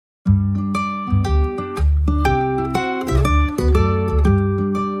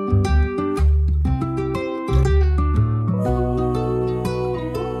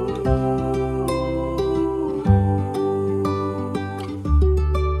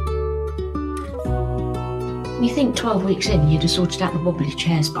You think 12 weeks in, you'd have sorted out the wobbly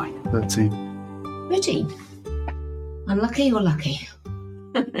chairs by now. 13. 13? Unlucky or lucky?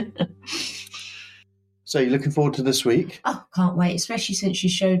 So you're looking forward to this week? Oh, can't wait, especially since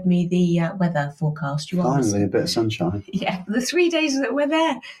you showed me the weather forecast. Finally, a bit of sunshine. Yeah, the 3 days that we're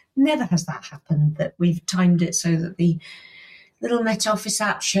there, never has that happened, that we've timed it so that the little Met Office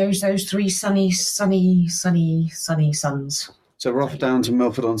app shows those 3 sunny suns. So we're off down to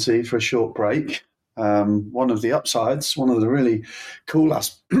Milford-on-Sea for a short break. One of the upsides, one of the really cool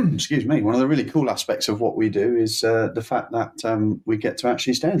aspects of what we do is the fact that we get to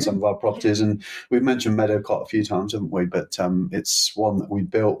actually stay in some of our properties. And we've mentioned Meadowcott a few times, haven't we? But it's one that we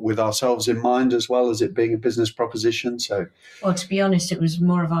built with ourselves in mind, as well as it being a business proposition. So, well, to be honest, it was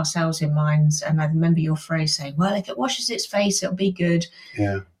more of ourselves in mind. And I remember your phrase saying, well, if it washes its face, it'll be good.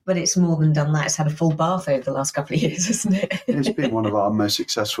 Yeah. But it's more than done that. It's had a full bath over the last couple of years, hasn't it? It's been one of our most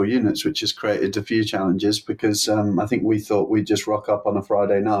successful units, which has created a few challenges because I think we thought we'd just rock up on a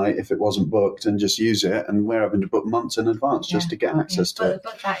Friday night if it wasn't booked and just use it. And we're having to book months in advance just to get access to it.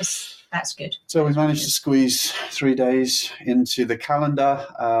 But that's good. So we managed to squeeze 3 days into the calendar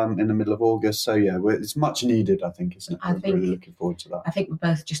in the middle of August. So, yeah, it's much needed, I think, isn't it? We're really looking forward to that. I think we're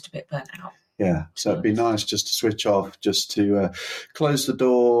both just a bit burnt out. Yeah, so it'd be nice just to switch off, just to close the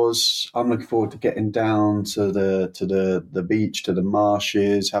doors. I'm looking forward to getting down to the beach, to the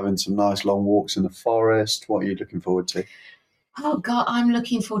marshes, having some nice long walks in the forest. What are you looking forward to? Oh, God, I'm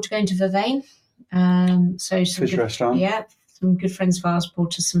looking forward to going to Vervain. Fish restaurant? Yeah, some good friends of ours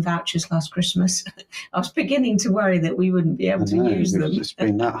bought us some vouchers last Christmas. I was beginning to worry that we wouldn't be able to use them. It's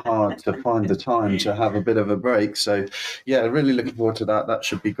been that hard to find the time to have a bit of a break. So, yeah, really looking forward to that. That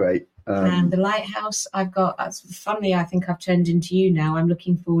should be great. And the lighthouse, funnily, I think I've turned into you now. I'm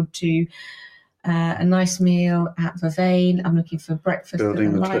looking forward to a nice meal at Vervain. I'm looking for breakfast building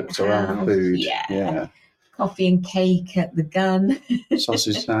at the trips lighthouse. around food. Yeah. Coffee and cake at the Gun.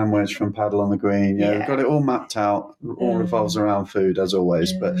 Sausage sandwich from Paddle on the Green. Yeah, we've got it all mapped out. All revolves around food, as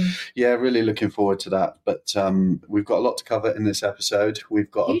always. But, yeah, really looking forward to that. But we've got a lot to cover in this episode. We've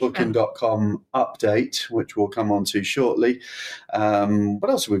got a Booking.com update, which we'll come on to shortly. What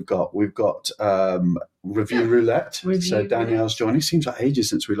else have we got? We've got Review Roulette. So Danielle's joining. Seems like ages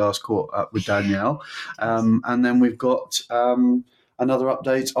since we last caught up with Danielle. And then we've got another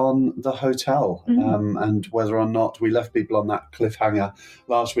update on the hotel and whether or not we left people on that cliffhanger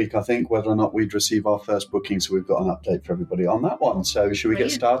last week, I think, whether or not we'd receive our first booking. So we've got an update for everybody on that one. So should we get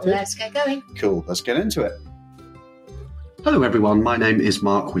started? Let's get going. Cool. Let's get into it. Hello, everyone. My name is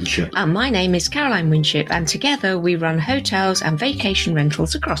Mark Winship. And my name is Caroline Winship. And together we run hotels and vacation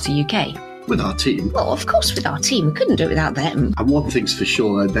rentals across the UK. With our team. Well, of course, with our team. We couldn't do it without them. And one thing's for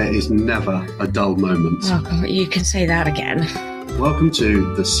sure, there is never a dull moment. Oh, God, you can say that again. Welcome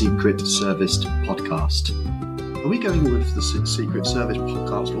to the Secret Service podcast. Are we going with the Secret Service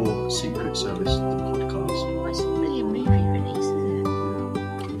podcast or Secret Service the podcast? Well, it's a brilliant movie release, isn't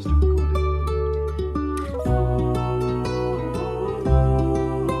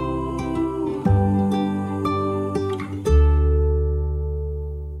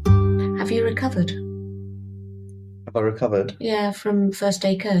it? Have you recovered? Have I recovered? Yeah, from first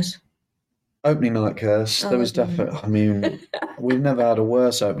day curse. Opening night curse. There was definitely, I mean, we've never had a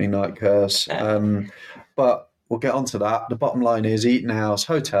worse opening night curse. But we'll get on to that. The bottom line is Eaton House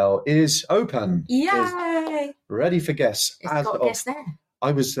Hotel is open. Yay! Ready for guests. It's got guests there.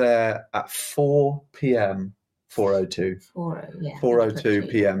 I was there at 4 p.m. 4:02.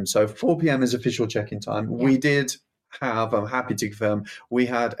 4:02 p.m. So 4 p.m. is official check-in time. Yeah. We did have, I'm happy to confirm, we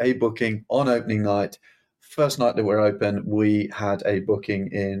had a booking on opening night. First night that we're open, we had a booking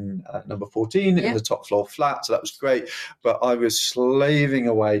in number 14 in the top floor flat, so that was great. But I was slaving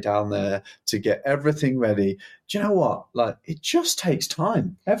away down there to get everything ready. Do you know what? Like, it just takes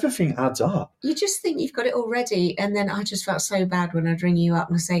time. Everything adds up. You just think you've got it all ready, and then I just felt so bad when I'd ring you up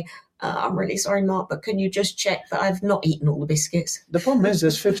and say, I'm really sorry, Mark, but can you just check that I've not eaten all the biscuits? The problem is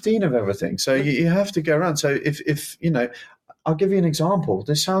there's 15 of everything, so you have to go around. So if you know, I'll give you an example.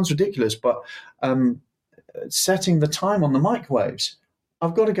 This sounds ridiculous, but setting the time on the microwaves.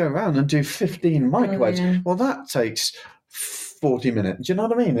 I've got to go around and do 15 microwaves. Oh, yeah. Well, that takes 40 minutes. Do you know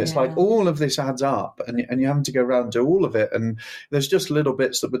what I mean? It's like all of this adds up and you're having to go around and do all of it. And there's just little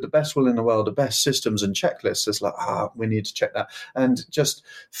bits that with the best will in the world, the best systems and checklists, it's like, we need to check that. And just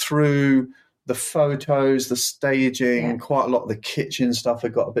through the photos, the staging, quite a lot of the kitchen stuff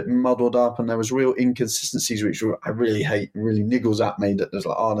had got a bit muddled up, and there was real inconsistencies, which I really hate, really niggles at me, that there's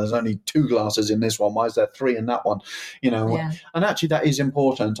like, oh, there's only 2 glasses in this one, why is there 3 in that one? And actually that is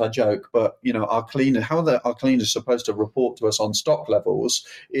important, I joke, but our cleaner, our cleaners supposed to report to us on stock levels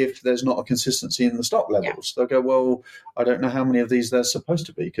if there's not a consistency in the stock levels. They'll go, well, I don't know how many of these there's supposed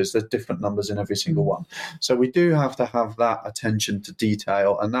to be, because there's different numbers in every single one. So we do have to have that attention to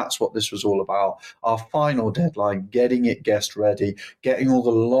detail, and that's what this was all about. Our final deadline, getting it guest ready, getting all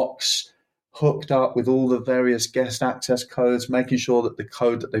the locks hooked up with all the various guest access codes, making sure that the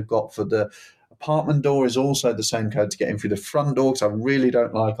code that they've got for the apartment door is also the same code to get in through the front door, because I really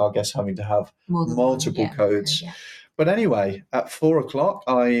don't like our guests having to have multiple codes. But anyway, at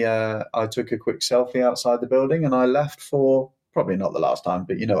 4:00, I took a quick selfie outside the building, and I left for probably not the last time,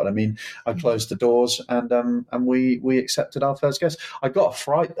 but you know what I mean. I closed the doors, and we accepted our first guest. I got a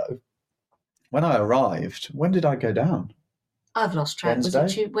fright though. When I arrived, when did I go down? I've lost track. Wednesday?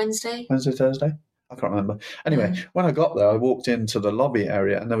 Was it Wednesday? Wednesday, Thursday? I can't remember. Anyway, when I got there, I walked into the lobby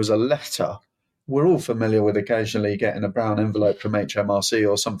area, and there was a letter. We're all familiar with occasionally getting a brown envelope from HMRC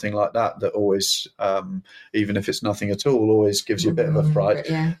or something like that always, even if it's nothing at all, always gives you a bit of a fright.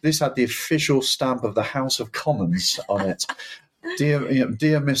 This had the official stamp of the House of Commons on it. Dear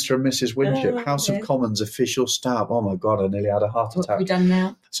Mr. and Mrs. Winship, House of Commons official stamp. Oh my God, I nearly had a heart attack. What have we done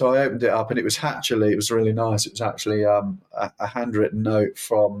now? So I opened it up, and it was really nice. It was actually a handwritten note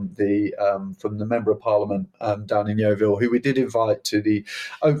from the Member of Parliament down in Yeovil, who we did invite to the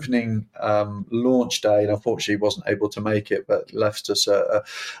opening launch day, and unfortunately wasn't able to make it, but left us a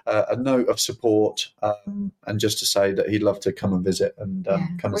note of support, and just to say that he'd love to come and visit and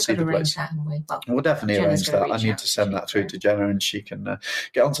come and see the place. We'll definitely arrange that. I need to send that through to Jenna, and she can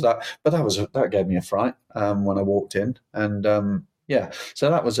get onto that. But that gave me a fright when I walked in, and so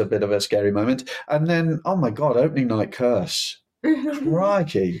that was a bit of a scary moment. And then, oh my God, opening night curse.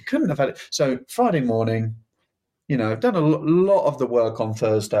 Crikey, couldn't have had it. So Friday morning, I've done a lot of the work on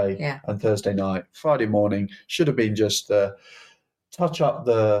Thursday and Thursday night. Friday morning should have been just touch up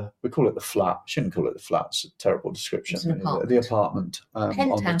we call it the flat. Shouldn't call it the flat. It's a terrible description. The apartment on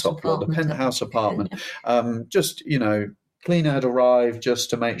the top floor, the penthouse apartment. Just, cleaner had arrived just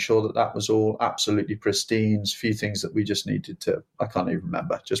to make sure that was all absolutely pristine. A few things that we just needed to, I can't even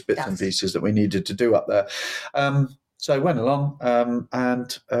remember, just bits and pieces that we needed to do up there. So I went along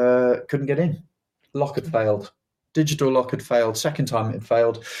and couldn't get in. Lock had failed. Digital lock had failed. Second time it had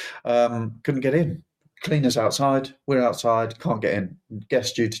failed. Couldn't get in. Cleaners outside. We're outside. Can't get in.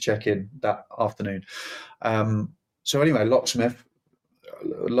 Guest due to check in that afternoon. So anyway, locksmith,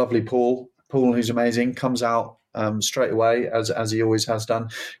 lovely Paul, who's amazing, comes out straight away, as he always has done,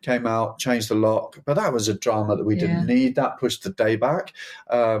 came out, changed the lock. But that was a drama that we didn't need. That pushed the day back.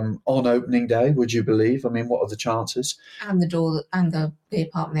 On opening day, would you believe? I mean, what are the chances? And the door and the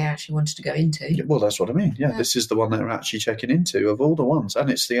apartment they actually wanted to go into. Yeah, well, that's what I mean. Yeah, this is the one they're actually checking into of all the ones. And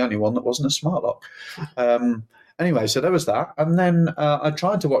it's the only one that wasn't a smart lock. Anyway, so there was that. And then I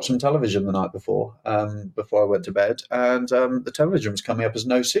tried to watch some television the night before I went to bed, and the television was coming up as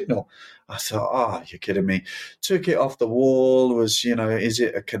no signal. I thought, you're kidding me. Took it off the wall. Is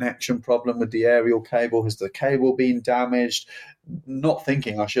it a connection problem with the aerial cable? Has the cable been damaged? Not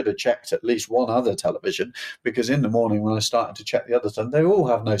thinking I should have checked at least one other television, because in the morning when I started to check the others, they all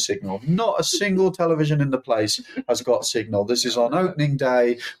have no signal. Not a single television in the place has got signal. This is on opening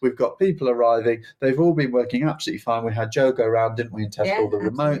day. We've got people arriving. They've all been working absolutely fine. We had Joe go around, didn't we, and test all the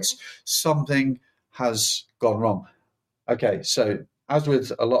remotes. Something has gone wrong. Okay, so as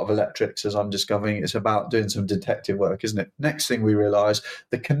with a lot of electrics, as I'm discovering, it's about doing some detective work, isn't it? Next thing we realise,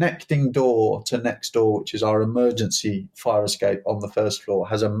 the connecting door to next door, which is our emergency fire escape on the first floor,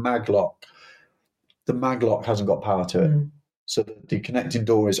 has a maglock. The maglock hasn't got power to it. So the connecting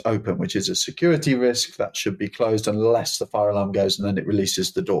door is open, which is a security risk that should be closed unless the fire alarm goes, and then it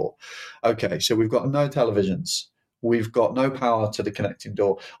releases the door. Okay, so we've got no televisions. We've got no power to the connecting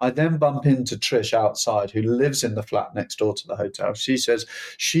door. I then bump into Trish outside, who lives in the flat next door to the hotel. She says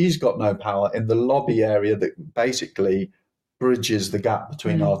she's got no power in the lobby area that basically bridges the gap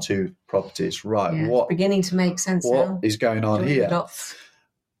between our two properties. Right. Yeah, it's beginning to make sense now. What is going on here?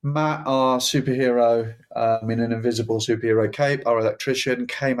 Matt, our superhero, in an invisible superhero cape, our electrician,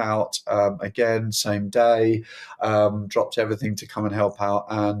 came out again, same day, dropped everything to come and help out,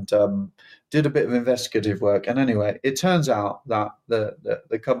 and did a bit of investigative work. And anyway, it turns out that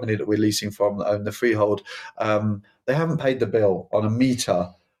the company that we're leasing from, that own the freehold, they haven't paid the bill on a meter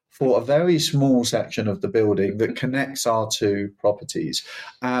for a very small section of the building that connects our two properties.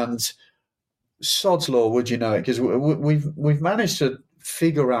 And sod's law, would you know it? Because we've managed to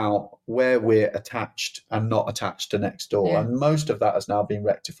figure out where we're attached and not attached to Nextdoor. Yeah. And most of that has now been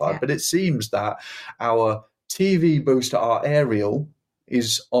rectified. Yeah. But it seems that our TV booster, our aerial,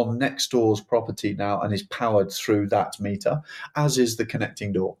 is on Nextdoor's property now and is powered through that meter, as is the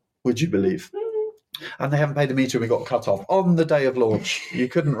connecting door, would you believe? And they haven't paid the meter and we got cut off on the day of launch. You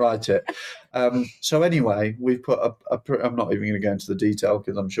couldn't write it. So anyway, we've put I'm not even going to go into the detail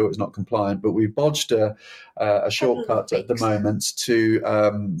because I'm sure it's not compliant, but we've bodged a shortcut at the moment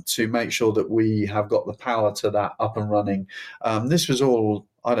to make sure that we have got the power to that up and running. This was all,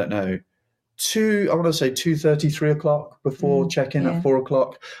 I don't know, 2:30, 3 o'clock before check-in at 4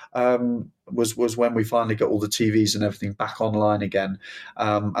 o'clock was when we finally got all the TVs and everything back online again,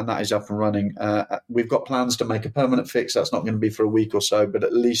 and that is up and running. We've got plans to make a permanent fix. That's not going to be for a week or so, but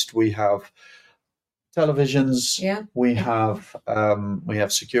at least we have televisions. Yeah. We have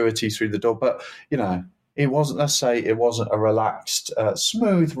security through the door, but it wasn't. Let's say it wasn't a relaxed,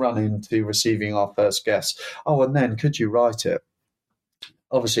 smooth run into receiving our first guests. Oh, and then could you write it?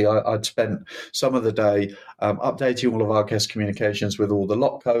 Obviously, I'd spent some of the day updating all of our guest communications with all the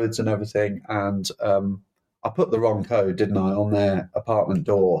lock codes and everything, and I put the wrong code, didn't I, on their apartment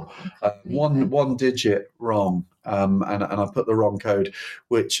door? One digit wrong, and I put the wrong code,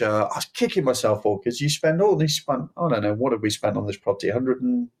 which I was kicking myself for because you spend all this. I don't know, what have we spent on this property? 100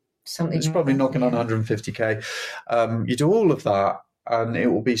 and something. It's probably knocking on 150k. You do all of that. And it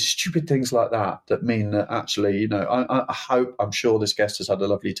will be stupid things like that mean that actually, I'm sure this guest has had a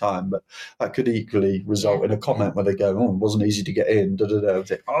lovely time, but that could equally result in a comment where they go, "Oh, it wasn't easy to get in."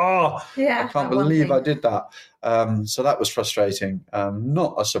 I can't believe I did that. So that was frustrating.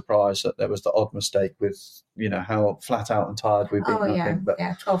 Not a surprise that there was the odd mistake with, how flat out and tired we've been. Oh, yeah. But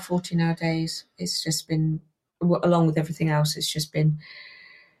 12, 14-hour days. It's just been, along with everything else, it's just been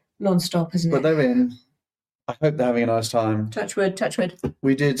non-stop, isn't it? But they're in. I hope they're having a nice time. Touch wood, touch wood.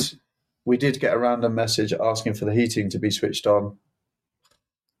 We did get a random message asking for the heating to be switched on.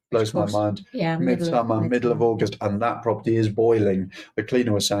 Blows my mind. Yeah, midsummer, middle of August, and that property is boiling. The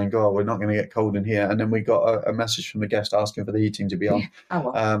cleaner was saying, "God, we're not going to get cold in here." And then we got a message from the guest asking for the heating to be on.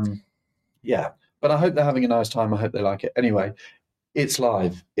 But I hope they're having a nice time. I hope they like it. Anyway, it's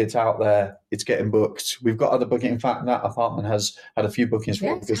live. It's out there. It's getting booked. We've got other bookings. In fact, that apartment has had a few bookings for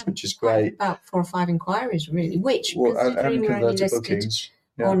August, which is great. About 4 or 5 inquiries, really. Which, and converted bookings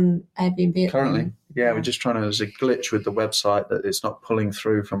on Airbnb currently. We're just trying to. There's a glitch with the website that it's not pulling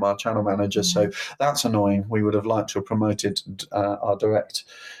through from our channel manager, so that's annoying. We would have liked to have promoted our direct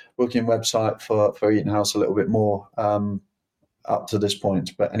booking website for Eaton House a little bit more. Up to this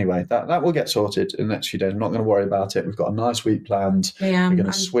point, but anyway, that will get sorted in the next few days. I'm not going to worry about it. We've got a nice week planned. We're going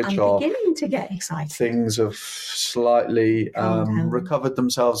to switch off. I'm beginning to get excited. Things have slightly recovered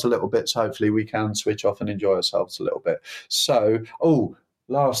themselves a little bit, so hopefully we can switch off and enjoy ourselves a little bit. So,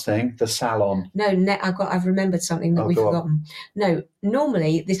 last thing, the salon. No, I've remembered something that we've forgotten. No,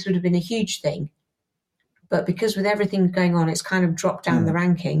 normally this would have been a huge thing, but because with everything going on, it's kind of dropped down the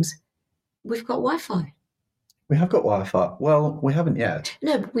rankings. We've got Wi-Fi. We have got Wi-Fi. Well, we haven't yet.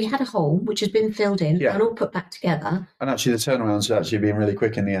 No, but we had a hole which has been filled in and all put back together. And actually, the turnaround's actually been really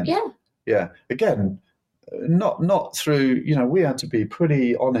quick in the end. Yeah. Yeah. Again, not through, we had to be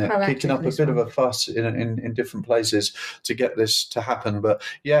pretty on it, kicking up a bit of a fuss in different places to get this to happen. But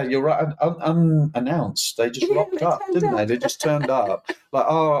yeah, you're right. Unannounced, they just rocked up, didn't they? They just turned up. Like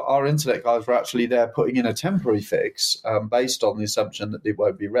our internet guys were actually there putting in a temporary fix based on the assumption that it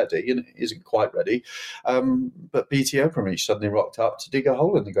won't be ready, and it isn't quite ready. But BT Openreach suddenly rocked up to dig a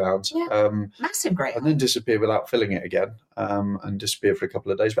hole in the ground. Yeah, massive great. And then disappear without filling it again, and disappear for a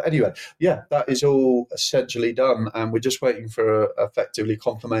couple of days. But anyway, that is all essentially done, and we're just waiting for effectively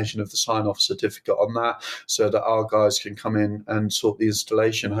confirmation of the sign-off certificate on that, so that our guys can come in and sort the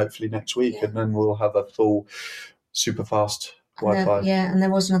installation hopefully next week, and then we'll have a full super fast Wi-Fi. And there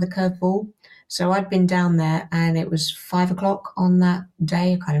was another curveball. So I'd been down there and it was 5 o'clock on that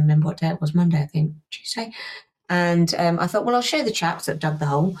day. I can't remember what day it was, Monday, I think, Tuesday. And I thought, well, I'll show the chaps that dug the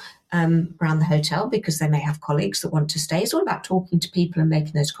hole around the hotel, because they may have colleagues that want to stay. It's all about talking to people and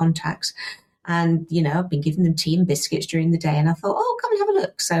making those contacts. And, I've been giving them tea and biscuits during the day. And I thought, come and have a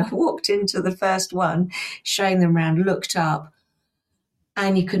look. So I walked into the first one, showing them around, looked up,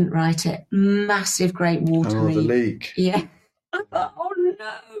 and you couldn't write it. Massive, great water leak. The leak. Yeah. I thought, oh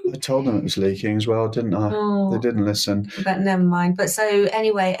no. I told them it was leaking as well, didn't I? They didn't listen. But never mind. But so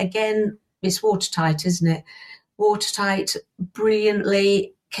anyway, again, it's watertight, isn't it? Watertight,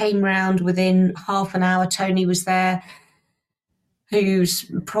 brilliantly, came round within half an hour. Tony was there,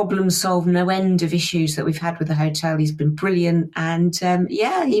 who's problem solved no end of issues that we've had with the hotel. He's been brilliant. And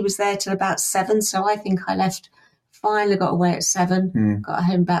he was there till about 7. So I think I left finally got away at 7. Got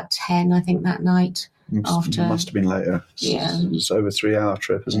home about 10, I think, that night. After, must have been later. It's over a 3-hour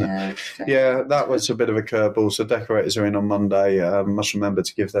trip, isn't it? Yeah, that was a bit of a curveball. So decorators are in on Monday. Must remember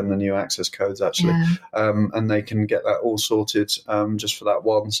to give them the new access codes, actually. And they can get that all sorted just for that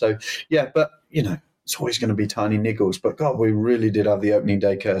one. So, yeah, but, it's always going to be tiny niggles, but God, we really did have the opening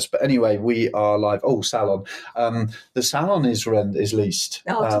day curse. But anyway, we are live. Oh, salon. The salon is leased.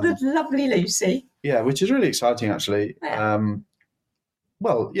 Oh, lovely Lucy. Yeah, which is really exciting, actually. Yeah.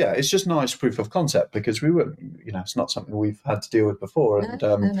 Well, yeah, it's just nice proof of concept because we were, it's not something we've had to deal with before.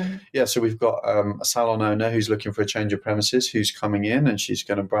 And yeah, so we've got a salon owner who's looking for a change of premises, who's coming in and she's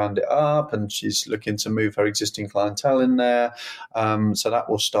going to brand it up and she's looking to move her existing clientele in there. So that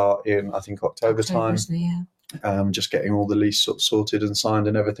will start in, I think, October time. Yeah. Just getting all the lease sort of sorted and signed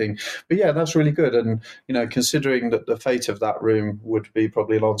and everything. But yeah, that's really good. And, considering that the fate of that room would be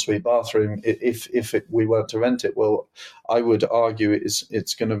probably an ensuite bathroom, if we weren't to rent it, well, I would argue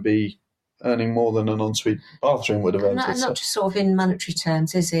it's going to be earning more than an ensuite bathroom would have earned. And not just sort of in monetary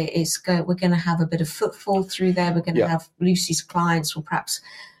terms, is it? We're going to have a bit of footfall through there. We're going to have Lucy's clients will perhaps,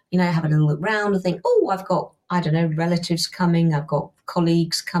 have a little look round and think, oh, I've got, I don't know, relatives coming, I've got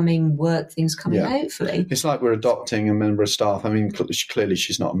colleagues coming, work things coming, hopefully. It's like we're adopting a member of staff. I mean, clearly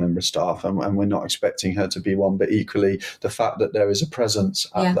she's not a member of staff and we're not expecting her to be one, but equally the fact that there is a presence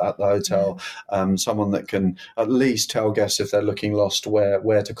at the hotel, someone that can at least tell guests if they're looking lost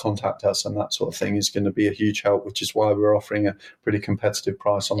where to contact us and that sort of thing is going to be a huge help, which is why we're offering a pretty competitive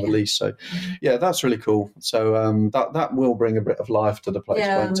price on the lease. So, yeah, that's really cool. So that will bring a bit of life to the place,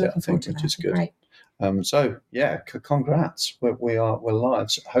 won't it? I think, which is good. Great. So yeah, congrats. We're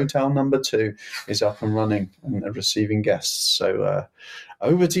live. So hotel number 2 is up and running and receiving guests. So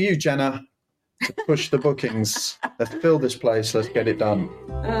over to you, Jenna, to push the bookings. Let's fill this place. Let's get it done.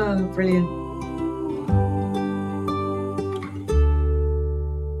 Oh, brilliant.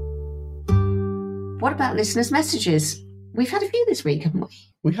 What about listeners' messages? We've had a few this week, haven't we?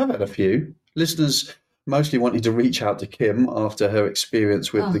 We have had a few. Listeners mostly wanting to reach out to Kim after her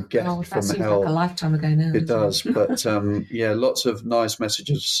experience with the guest from hell. Like a lifetime ago now. It does, but yeah, lots of nice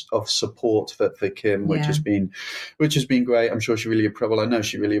messages of support for Kim, which has been great. I'm sure she really, I know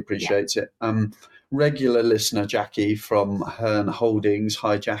she really appreciates it. Regular listener Jackie from Hearn Holdings,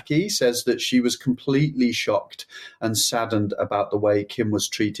 hi Jackie, says that she was completely shocked and saddened about the way Kim was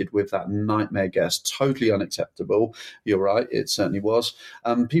treated with that nightmare guest. Totally unacceptable. You're right, it certainly was.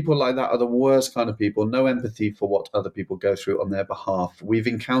 People like that are the worst kind of people. No empathy for what other people go through on their behalf. We've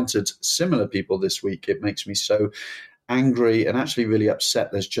encountered similar people this week. It makes me so angry and actually really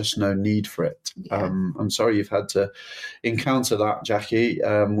upset. There's just no need for it. I'm sorry you've had to encounter that, Jackie.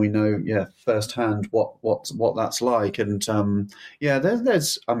 We know, firsthand what that's like. And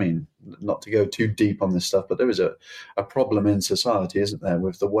there's, I mean, not to go too deep on this stuff, but there is a problem in society, isn't there,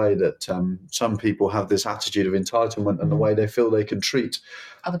 with the way that some people have this attitude of entitlement and the way they feel they can treat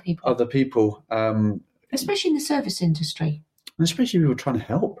other people, especially in the service industry, and especially people trying to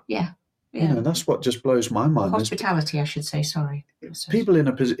help. That's what just blows my mind. Hospitality, I should say. Sorry. People in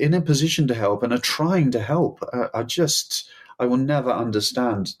a position to help and are trying to help. I will never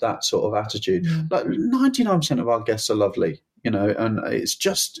understand that sort of attitude. Like 99% of our guests are lovely. And it's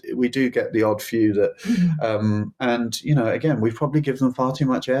just, we do get the odd few that, and, again, we probably give them far too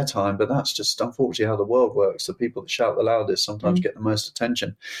much airtime, but that's just unfortunately how the world works. The people that shout the loudest sometimes get the most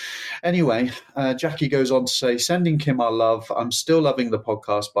attention. Anyway, Jackie goes on to say, sending Kim our love. I'm still loving the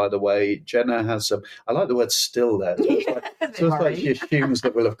podcast, by the way. Jenna has some, I like the word still there. It's like she assumes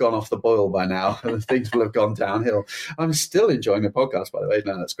that we'll have gone off the boil by now and things will have gone downhill. I'm still enjoying the podcast, by the way.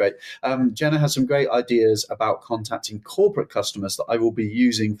 No, that's great. Jenna has some great ideas about contacting corporate customers that I will be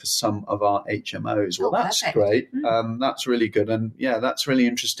using for some of our HMOs. Well, that's great. That's really good. And yeah, that's really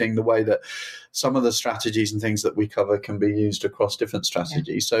interesting, the way that some of the strategies and things that we cover can be used across different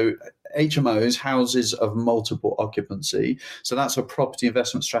strategies. So HMOs, houses of multiple occupancy. So that's a property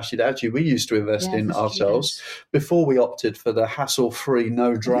investment strategy that actually we used to invest in ourselves before we opted for the hassle-free,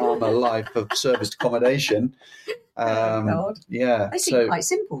 no drama life of serviced accommodation. They seem quite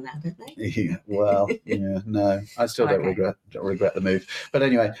simple now, don't they? No, I still don't regret the move. But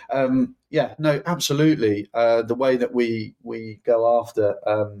anyway, absolutely. The way that we go after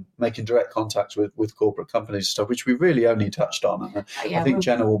making direct contacts with corporate companies and stuff, which we really only touched on. I think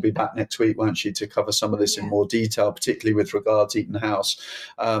Jenna will be back next week, won't she, to cover some of this in more detail, particularly with regards to Eaton House.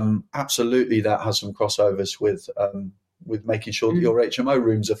 Absolutely, that has some crossovers with making sure that your HMO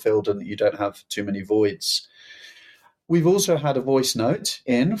rooms are filled and that you don't have too many voids. We've also had a voice note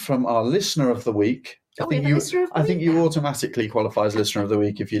in from our listener of the week, I think you automatically qualify as listener of the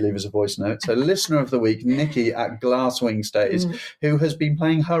week if you leave us a voice note. So listener of the week, Nikki at Glasswing Stays, who has been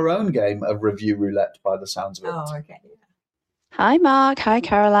playing her own game of review roulette by the sounds of it. Oh, okay. Hi, Mark. Hi,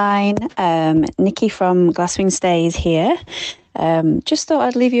 Caroline. Nikki from Glasswing Stays here. Just thought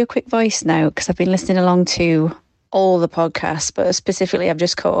I'd leave you a quick voice note because I've been listening along to all the podcasts, but specifically I've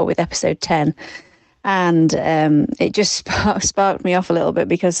just caught up with episode 10. And it just sparked me off a little bit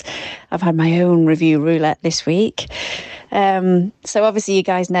because I've had my own review roulette this week. So obviously you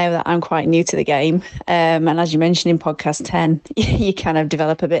guys know that I'm quite new to the game. And as you mentioned in podcast 10, you kind of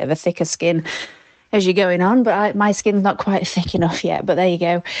develop a bit of a thicker skin as you're going on, but my skin's not quite thick enough yet, but there you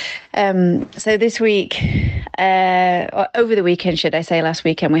go. So this week, or over the weekend, should I say, last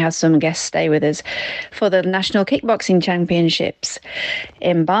weekend, we had some guests stay with us for the National Kickboxing Championships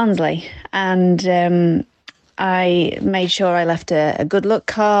in Barnsley. And I made sure I left a good luck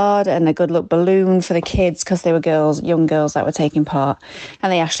card and a good luck balloon for the kids because they were young girls that were taking part.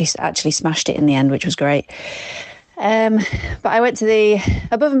 And they actually smashed it in the end, which was great. But I went to the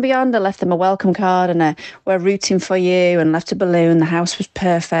Above and Beyond. I left them a welcome card and we're rooting for you, and left a balloon. The house was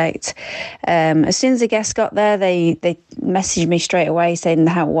perfect. As soon as the guests got there, they messaged me straight away saying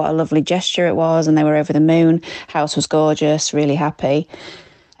what a lovely gesture it was, and they were over the moon. House was gorgeous, really happy.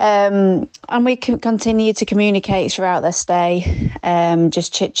 And we continued to communicate throughout their stay,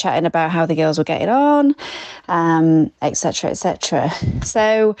 just chit-chatting about how the girls were getting on, etc., etc.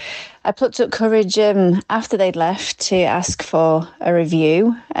 So I plucked up courage after they'd left to ask for a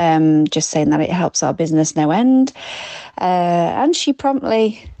review, just saying that it helps our business no end. And she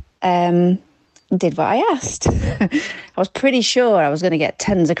promptly did what I asked. I was pretty sure I was going to get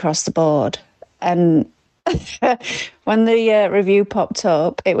 10s across the board. And when the review popped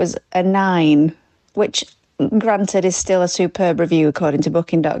up, it was a 9, which granted is still a superb review according to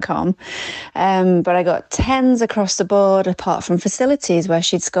booking.com. But I got 10s across the board apart from facilities where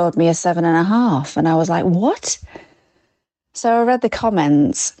she'd scored me a 7.5. And I was like, what? So I read the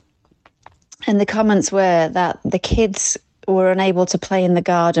comments, and the comments were that the kids were unable to play in the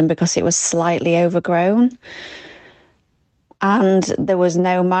garden because it was slightly overgrown. And there was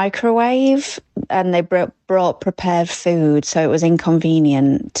no microwave, and they brought prepared food, so it was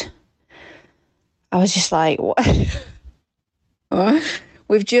inconvenient. I was just like, what?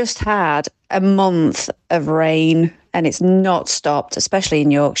 We've just had a month of rain, and it's not stopped, especially in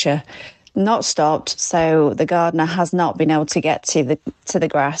Yorkshire. Not stopped, so the gardener has not been able to get to the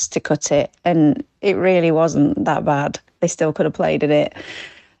grass to cut it, and it really wasn't that bad. They still could have played in it.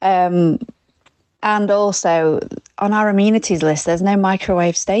 And also, on our amenities list, there's no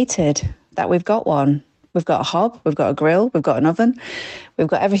microwave stated that we've got one. We've got a hob, we've got a grill, we've got an oven, we've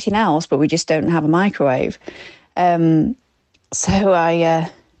got everything else, but we just don't have a microwave. So I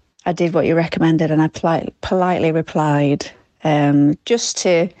did what you recommended, and I politely replied, just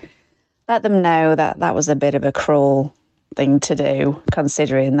to let them know that was a bit of a cruel thing to do,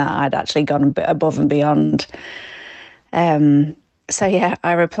 considering that I'd actually gone a bit above and beyond. So yeah,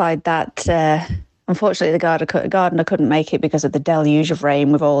 I replied that unfortunately the gardener couldn't make it because of the deluge of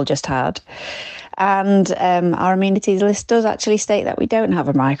rain we've all just had. And our amenities list does actually state that we don't have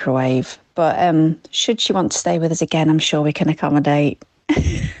a microwave. But should she want to stay with us again, I'm sure we can accommodate.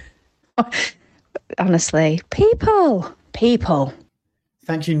 Honestly, people.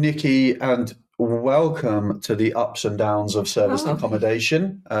 Thank you, Nikki, and welcome to the ups and downs of service and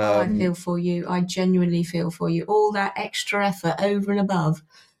accommodation. I feel for you. I genuinely feel for you. All that extra effort over and above.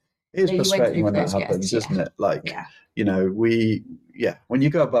 It is frustrating when that happens, isn't it? You know, when you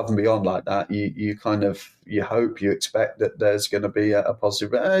go above and beyond like that, you hope, you expect that there's going to be a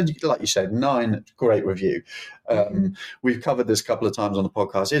positive, like you said, 9, great review. We've covered this a couple of times on the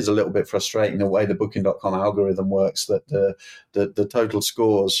podcast. It is a little bit frustrating the way the booking.com algorithm works, that the total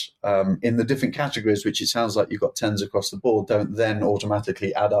scores in the different categories, which it sounds like you've got 10s across the board, don't then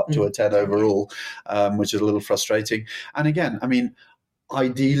automatically add up to a 10 overall, which is a little frustrating. And again, I mean,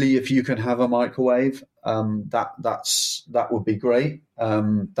 ideally, if you can have a microwave, that would be great.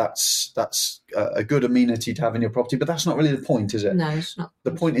 That's a good amenity to have in your property, but that's not really the point, is it? No, it's not.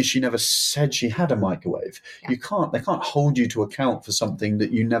 The point is, she never said she had a microwave. Yeah. They can't hold you to account for something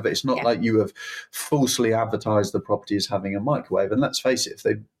that you never. It's not like you have falsely advertised the property as having a microwave. And let's face it, if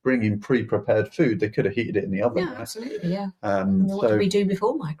they bring in pre-prepared food, they could have heated it in the oven. Yeah, right? Absolutely. Yeah. What did we do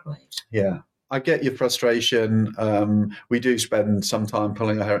before microwaves? Yeah. I get your frustration. We do spend some time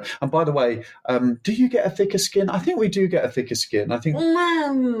pulling our hair. And by the way, do you get a thicker skin? I think we do get a thicker skin. I think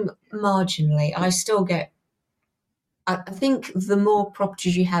marginally. I still get I think the more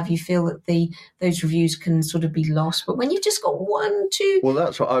properties you have, you feel that those reviews can sort of be lost. But when you've just got 1, 2... Well,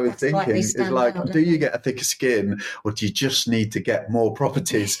 that's what I was thinking. Is like, out, do you get a thicker skin, or do you just need to get more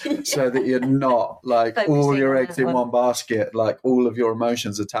properties so that you're not like all your eggs in one basket, like all of your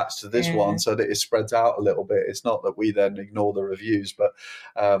emotions attached to this one, so that it spreads out a little bit? It's not that we then ignore the reviews, but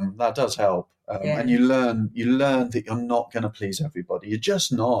that does help. And you learn that you're not going to please everybody. You're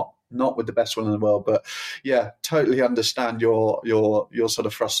just not with the best one in the world. But yeah, totally understand your sort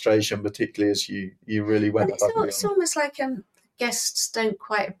of frustration, particularly as you really went above and beyond. It's almost like guests don't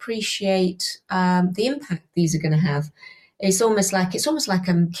quite appreciate the impact these are going to have. It's almost like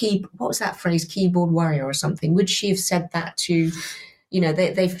what was that phrase, keyboard warrior or something? Would she have said that to,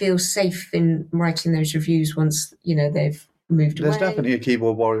 they feel safe in writing those reviews once, they've moved away? There's definitely a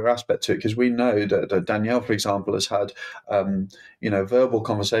keyboard warrior aspect to it, because we know that Danielle, for example, has had verbal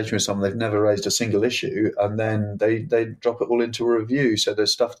conversation with someone. They've never raised a single issue, and then they drop it all into a review. So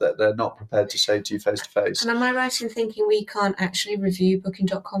there's stuff that they're not prepared to say to you face to face. And am I right in thinking we can't actually review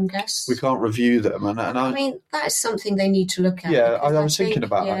Booking.com guests? We can't review them, and I mean, that is something they need to look at. Yeah, I was thinking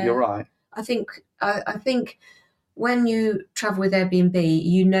about that. You're right. I think when you travel with Airbnb,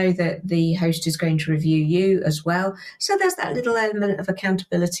 you know that the host is going to review you as well. So there's that little element of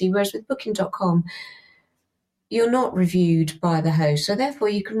accountability. Whereas with Booking.com, you're not reviewed by the host. So therefore,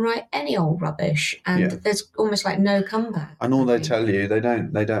 you can write any old rubbish, and there's almost like no comeback. And all they tell you, they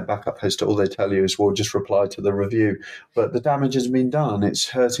don't back up host. All they tell you is, well, just reply to the review. But the damage has been done. It's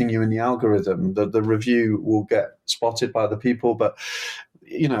hurting you in the algorithm. The review will get spotted by the people, but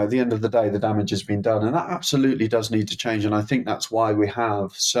at the end of the day, the damage has been done, and that absolutely does need to change. And I think that's why we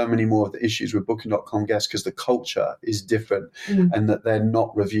have so many more of the issues with Booking.com guests, because the culture is different, and that they're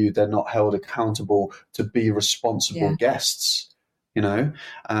not reviewed, they're not held accountable to be responsible guests.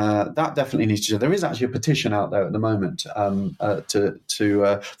 That definitely needs to change. There is actually a petition out there at the moment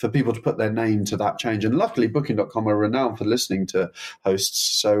for people to put their name to that change. And luckily, Booking.com are renowned for listening to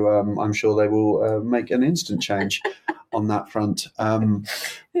hosts, so I'm sure they will make an instant change on that front. That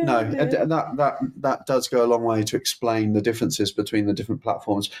does go a long way to explain the differences between the different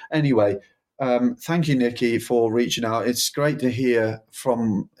platforms. Anyway, thank you, Nikki, for reaching out. It's great to hear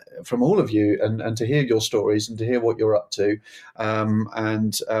from all of you and to hear your stories and to hear what you're up to.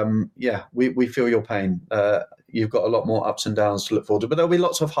 We feel your pain. You've got a lot more ups and downs to look forward to, but there'll be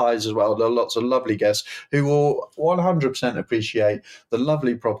lots of highs as well. There are lots of lovely guests who will 100% appreciate the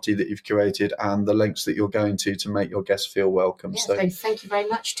lovely property that you've curated and the lengths that you're going to make your guests feel welcome. So thank you very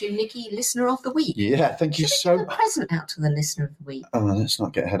much to Nikki, Listener of the Week. Yeah, thank you so much. Give a present out to the Listener of the Week. Oh, let's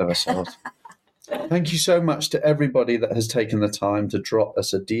not get ahead of ourselves. Thank you so much to everybody that has taken the time to drop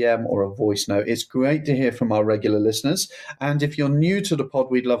us a DM or a voice note. It's great to hear from our regular listeners. And if you're new to the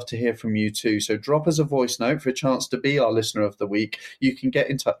pod, we'd love to hear from you too. So drop us a voice note for a chance to be our Listener of the Week. You can get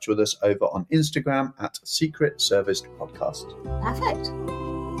in touch with us over on Instagram at Secret Serviced Podcast. Perfect.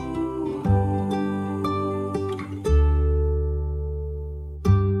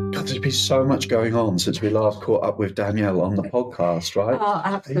 There's been so much going on since we last caught up with Danielle on the podcast, right? Oh,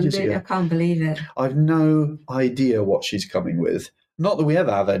 absolutely. I can't believe it. I've no idea what she's coming with. Not that we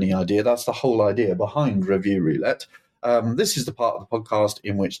ever have any idea. That's the whole idea behind Review Roulette. This is the part of the podcast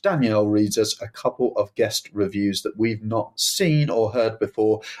in which Danielle reads us a couple of guest reviews that we've not seen or heard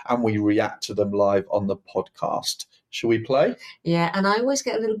before, and we react to them live on the podcast. Shall we play? Yeah, and I always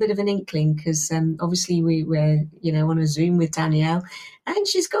get a little bit of an inkling because obviously we're on a Zoom with Danielle, and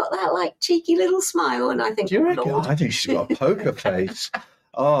she's got that cheeky little smile, and I think, do you reckon? I think she's got a poker face.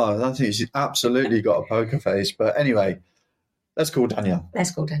 Oh, I think she's absolutely got a poker face. But anyway, let's call Danielle.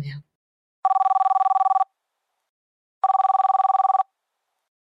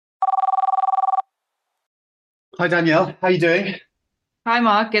 Hi, Danielle. How you doing? Hi,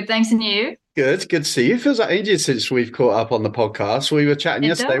 Mark. Good, thanks, and you? Good to see you. It feels like ages since we've caught up on the podcast. We were chatting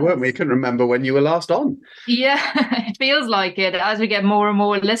yesterday, weren't we? I couldn't remember when you were last on. Yeah, it feels like it. As we get more and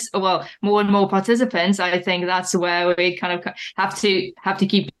more more and more participants, I think that's where we kind of have to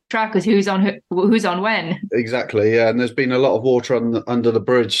keep track with who's on when. Exactly, yeah. And there's been a lot of water under the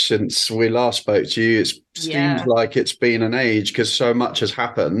bridge since we last spoke to you. It seems like it's been an age because so much has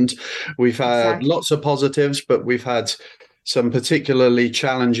happened. We've had lots of positives, but we've had some particularly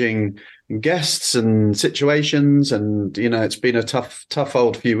challenging guests and situations, and it's been a tough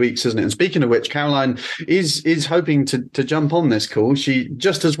old few weeks, isn't it? And speaking of which, Caroline is hoping to jump on this call. She,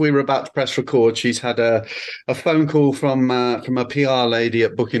 just as we were about to press record, she's had a phone call from a PR lady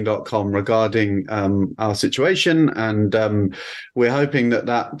at Booking.com regarding our situation, and we're hoping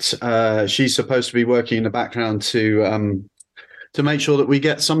that she's supposed to be working in the background to to make sure that we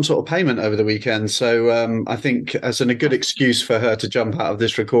get some sort of payment over the weekend. So I think as a good excuse for her to jump out of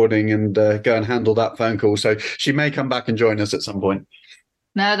this recording and go and handle that phone call. So she may come back and join us at some point.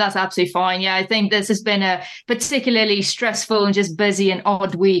 No, that's absolutely fine. Yeah, I think this has been a particularly stressful and just busy and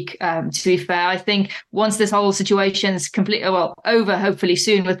odd week, to be fair. I think once this whole situation's over, hopefully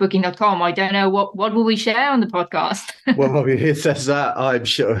soon with Booking.com, I don't know what will we share on the podcast. Well, it says that.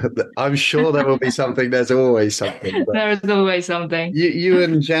 I'm sure there will be something. There's always something. There is always something. You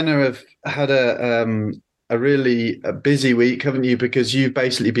and Jenna have had a really busy week, haven't you? Because you've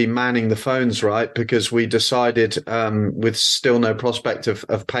basically been manning the phones, right? Because we decided, with still no prospect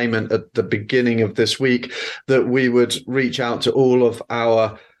of payment at the beginning of this week, that we would reach out to all of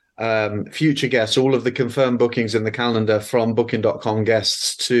our future guests, all of the confirmed bookings in the calendar from Booking.com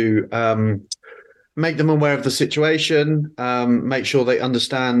guests, to make them aware of the situation, make sure they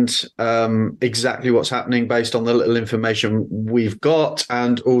understand exactly what's happening based on the little information we've got,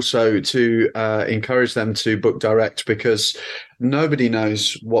 and also to encourage them to book direct, because nobody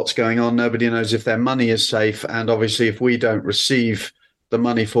knows what's going on. Nobody knows if their money is safe. And obviously, if we don't receive the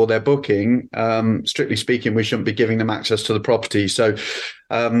money for their booking, strictly speaking, we shouldn't be giving them access to the property. So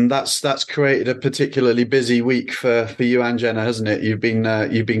that's created a particularly busy week for you and Jenna, hasn't it? You've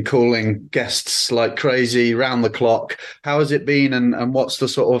been calling guests like crazy round the clock. How has it been, and what's the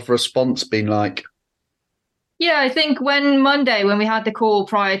sort of response been like? Yeah, I think when we had the call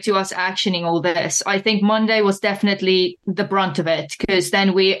prior to us actioning all this, I think Monday was definitely the brunt of it, because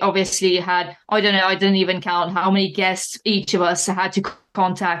then we obviously had, I don't know, I didn't even count how many guests each of us had to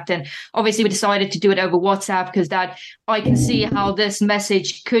contact. And obviously we decided to do it over WhatsApp, because that I can see how this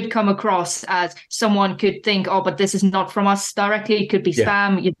message could come across as someone could think, oh, but this is not from us directly. It could be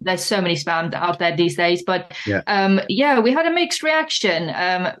spam. There's so many spam out there these days. But we had a mixed reaction,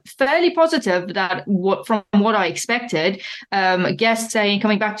 fairly positive from what I expected. Guests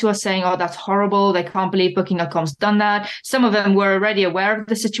coming back to us saying, oh, that's horrible. They can't believe Booking.com's done that. Some of them were already aware of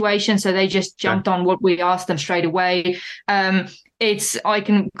the situation, so they just jumped on what we asked them straight away. I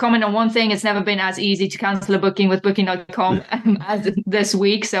can comment on one thing. It's never been as easy to cancel a booking with Booking.com as this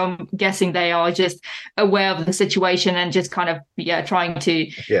week. So I'm guessing they are just aware of the situation and just kind of, trying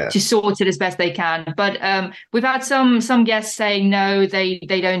to sort it as best they can. But we've had some guests saying, no, they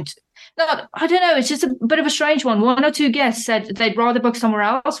don't. No, I don't know. It's just a bit of a strange one. One or two guests said they'd rather book somewhere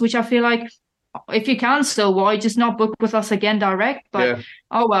else, which I feel like, if you cancel, why just not book with us again direct? But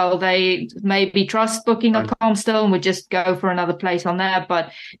oh well, they maybe trust Booking.com still and would just go for another place on there.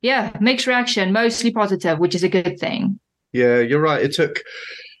 But mixed reaction, mostly positive, which is a good thing. Yeah, you're right.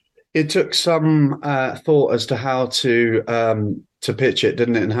 It took some thought as to how to pitch it,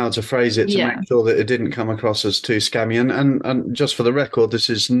 didn't it, and how to phrase it to make sure that it didn't come across as too scammy. And just for the record, this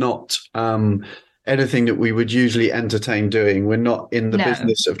is not anything that we would usually entertain doing. We're not in the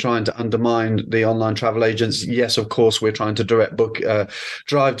business of trying to undermine the online travel agents. Yes, of course, we're trying to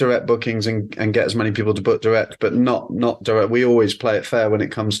drive direct bookings and get as many people to book direct, but not direct. We always play it fair when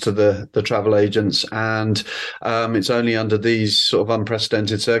it comes to the travel agents. And it's only under these sort of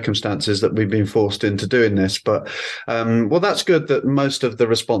unprecedented circumstances that we've been forced into doing this. But that's good that most of the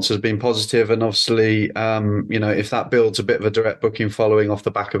response has been positive. And obviously, if that builds a bit of a direct booking following off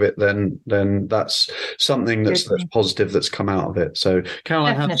the back of it, then that's something that's positive that's come out of it. So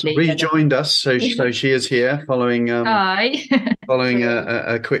Caroline has rejoined us, so she is here following following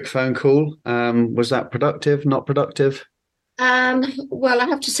a quick phone call. Was that productive? Not productive? Well, I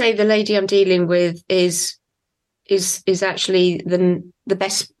have to say the lady I'm dealing with is actually the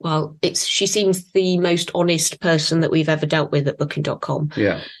best. Well, she seems the most honest person that we've ever dealt with at Booking.com.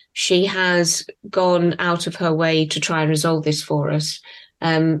 Yeah, she has gone out of her way to try and resolve this for us.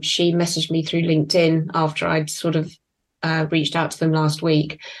 She messaged me through LinkedIn after I'd sort of reached out to them last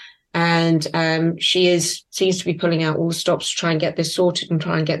week. And she seems to be pulling out all the stops to try and get this sorted and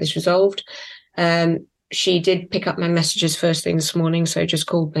try and get this resolved. She did pick up my messages first thing this morning, so just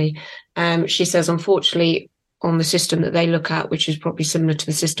called me. She says, unfortunately, on the system that they look at, which is probably similar to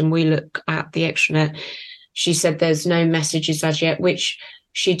the system we look at, the extranet, she said there's no messages as yet, which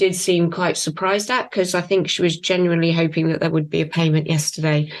she did seem quite surprised at, because I think she was genuinely hoping that there would be a payment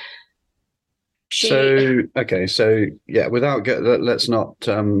yesterday. Let's not,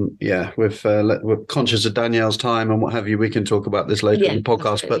 we're conscious of Danielle's time and what have you. We can talk about this later in the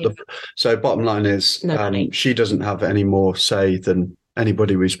podcast. But bottom line is, she doesn't have any more say than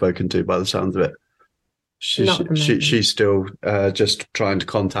anybody we've spoken to, by the sounds of it. She's still just trying to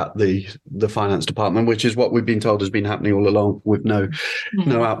contact the finance department, which is what we've been told has been happening all along, with no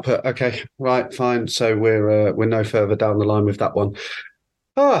output. Okay, right, fine. So we're no further down the line with that one.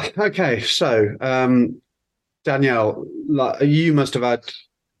 Okay. So Danielle, like, you must have had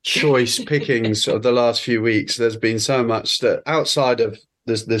choice pickings of the last few weeks. There's been so much that outside of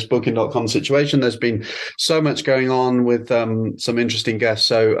this booking.com situation, there's been so much going on with some interesting guests.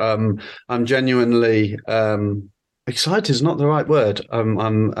 So I'm genuinely excited is not the right word.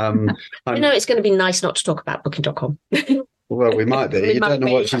 It's going to be nice not to talk about booking.com. Well, we might be. You don't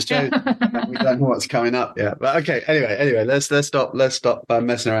know what she's doing. We don't know what's coming up yet. But okay. Anyway, let's stop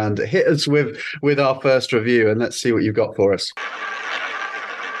messing around. Hit us with our first review, and let's see what you've got for us.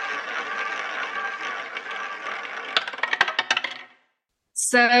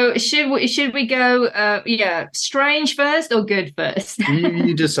 So should we go strange first or good first?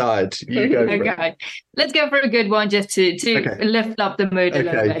 You decide. You go for it. Let's go for a good one just to lift up the mood a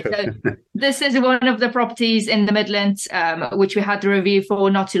little bit. So this is one of the properties in the Midlands, which we had the review for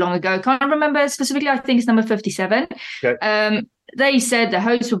not too long ago. Can't remember specifically. I think it's number 57. Okay. They said the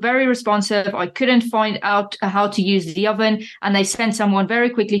hosts were very responsive. I couldn't find out how to use the oven, and they sent someone very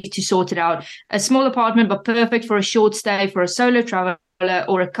quickly to sort it out. A small apartment, but perfect for a short stay for a solo traveler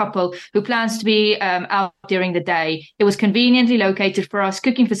or a couple who plans to be out during the day. It was conveniently located for us.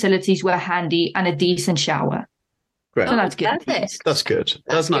 Cooking facilities were handy and a decent shower. Great. So that's good. That's good.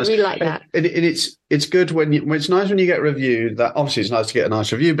 That's nice. We like that. It's good when it's nice when you get a review that, obviously it's nice to get a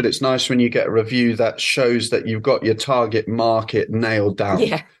nice review, but it's nice when you get a review that shows that you've got your target market nailed down.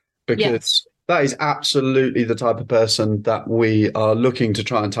 Yeah. Because that is absolutely the type of person that we are looking to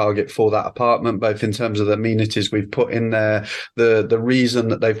try and target for that apartment, both in terms of the amenities we've put in there, the reason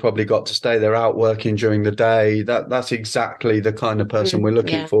that they've probably got to stay. They're out working during the day. That's exactly the kind of person we're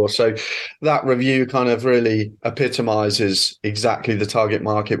looking for. So that review kind of really epitomizes exactly the target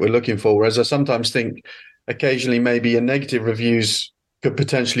market we're looking for. Whereas I sometimes think occasionally maybe a negative reviews could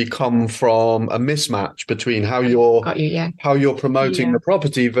potentially come from a mismatch between how you're promoting the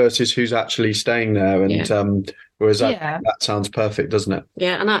property versus who's actually staying there. And whereas that sounds perfect, doesn't it?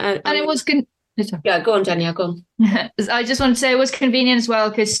 Yeah, and it was go on, Danielle, go on. I just want to say it was convenient as well,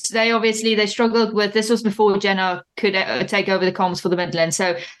 because they struggled with, this was before Jenna could take over the comms for the Midlands.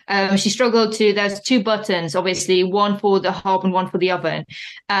 So she struggled there's two buttons, obviously, one for the hob and one for the oven.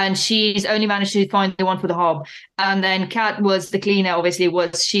 And she's only managed to find the one for the hob. And then Kat was the cleaner, obviously,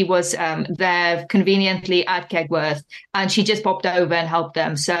 she was there conveniently at Kegworth, and she just popped over and helped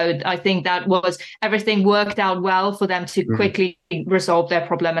them. So I think everything worked out well for them to quickly resolve their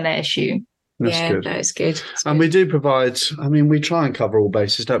problem and their issue. That's good. No, it's good. And we do provide, we try and cover all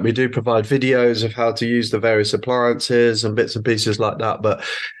bases, don't we? We do provide videos of how to use the various appliances and bits and pieces like that. But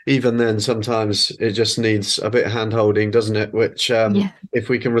even then, sometimes it just needs a bit of hand-holding, doesn't it? Which, if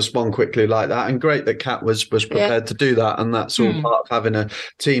we can respond quickly like that, and great that Kat was prepared to do that. And that's all part of having a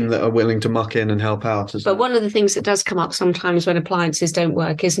team that are willing to muck in and help out. But one of the things that does come up sometimes when appliances don't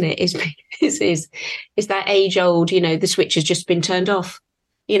work, isn't it, is that age-old, the switch has just been turned off.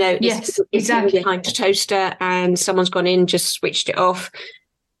 Yes, exactly. Behind a toaster and someone's gone in, just switched it off.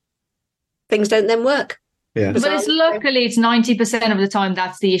 Things don't then work. Yeah. But luckily it's 90% of the time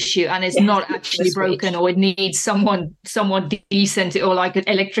that's the issue, and it's not actually broken, or it needs someone decent or like an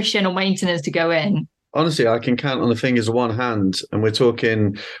electrician or maintenance to go in. Honestly, I can count on the fingers of one hand, and we're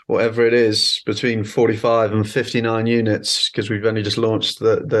talking whatever it is between 45 and 59 units, because we've only just launched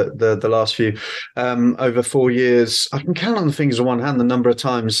the last few over 4 years. I can count on the fingers of one hand the number of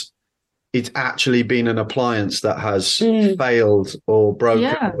times it's actually been an appliance that has failed or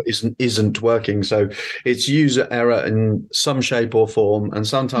broken or isn't working. So it's user error in some shape or form, and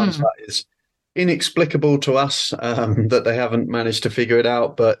sometimes that is inexplicable to us that they haven't managed to figure it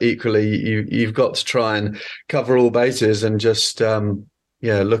out, but equally you've got to try and cover all bases and just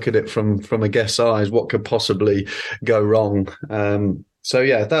look at it from a guest's eyes. What could possibly go wrong? So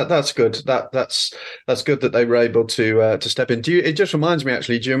that's good. That's good that they were able to step in. It just reminds me,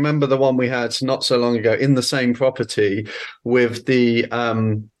 actually, do you remember the one we had not so long ago in the same property with the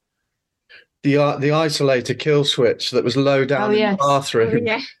isolator kill switch that was low down in the bathroom?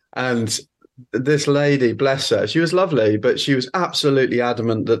 And this lady, bless her, she was lovely, but she was absolutely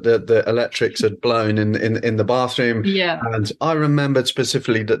adamant that the electrics had blown in the bathroom. Yeah. And I remembered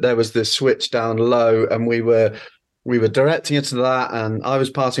specifically that there was this switch down low, and we were directing it to that, and I was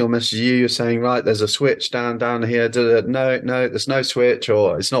passing on a message to you. You're saying, right, there's a switch down here. No, there's no switch,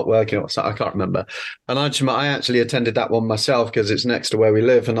 or it's not working, or something. I can't remember. And I actually attended that one myself because it's next to where we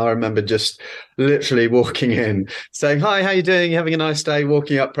live. And I remember just literally walking in, saying, hi, how you doing? You having a nice day?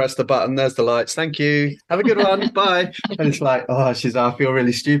 Walking up, press the button. There's the lights. Thank you. Have a good one. Bye. And it's like, I feel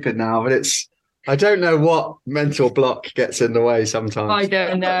really stupid now, but it's I don't know what mental block gets in the way sometimes. I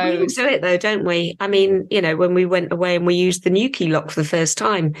don't know. We do it though, don't we? I mean, when we went away and we used the new key lock for the first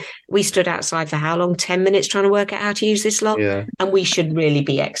time, we stood outside for how long? 10 minutes trying to work out how to use this lock. Yeah. And we should really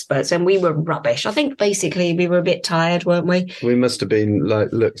be experts. And we were rubbish. I think basically we were a bit tired, weren't we? We must have been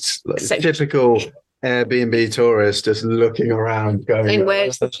looked like typical Airbnb tourists, just looking around, going,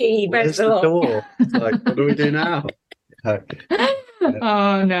 "Where's the key? Where's the door? Like, what do we do now?"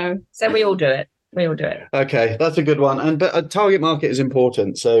 Oh no! So we all do it. Okay, that's a good one. But a target market is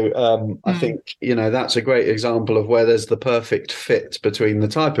important. So I think that's a great example of where there's the perfect fit between the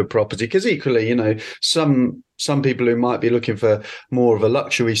type of property. Because equally, some people who might be looking for more of a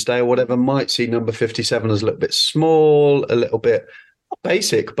luxury stay or whatever might see number 57 as a little bit small, a little bit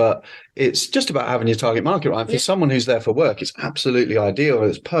basic, but it's just about having your target market right. For someone who's there for work, it's absolutely ideal.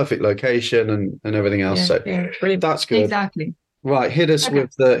 It's perfect location and everything else. That's good. Exactly. Right, hit us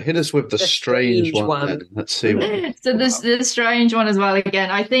with the strange one. Let's see. So this strange one as well. Again,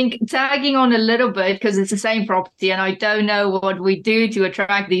 I think tagging on a little bit because it's the same property, and I don't know what we do to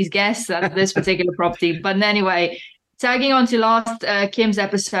attract these guests at this particular property. But anyway, tagging on to last Kim's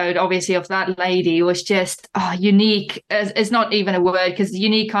episode, obviously, of that lady was just unique. It's not even a word because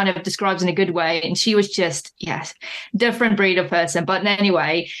unique kind of describes in a good way. And she was just, different breed of person. But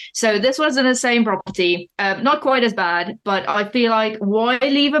anyway, so this was in the same property, not quite as bad, but I feel like why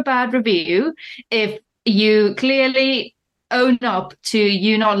leave a bad review if you clearly own up to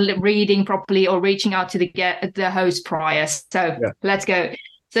you not reading properly or reaching out to the host prior. So let's go.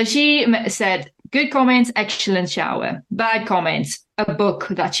 So she said, good comments, excellent shower. Bad comments, a book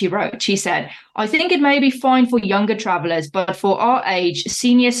that she wrote. She said, I think it may be fine for younger travelers, but for our age,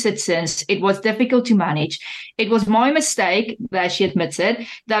 senior citizens, it was difficult to manage. It was my mistake, there she admitted,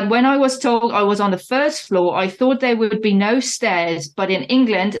 that when I was told I was on the first floor, I thought there would be no stairs, but in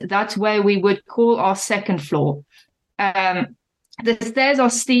England, that's where we would call our second floor. The stairs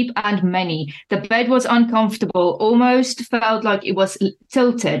are steep and many. The bed was uncomfortable, almost felt like it was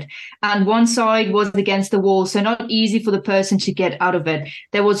tilted, and one side was against the wall, so not easy for the person to get out of it.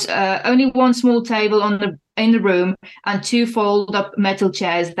 There was only one small table in the room and two fold-up metal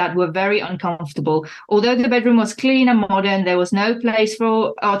chairs that were very uncomfortable. Although the bedroom was clean and modern, there was no place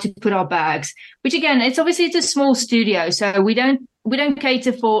to put our bags. Which again, it's a small studio, so we don't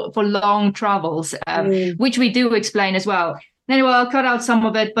cater for long travels, which we do explain as well. Anyway, I'll cut out some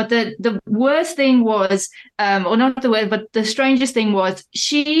of it, but the worst thing was, or not the worst, but the strangest thing was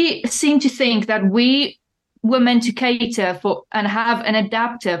she seemed to think that we were meant to cater for and have an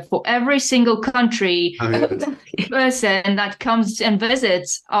adapter for every single country person that comes and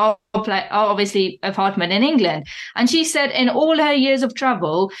visits our obviously apartment in England. And she said in all her years of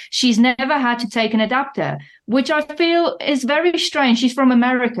travel, she's never had to take an adapter, which I feel is very strange. She's from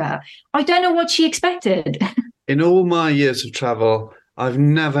America. I don't know what she expected. In all my years of travel, I've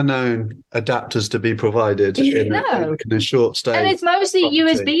never known adapters to be provided in a short stay. And it's mostly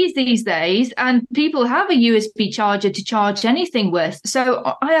USBs these days, and people have a USB charger to charge anything with.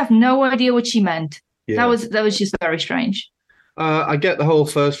 So I have no idea what she meant. Yeah. That was just very strange. I get the whole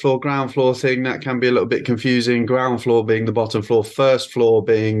first floor, ground floor thing. That can be a little bit confusing. Ground floor being the bottom floor, first floor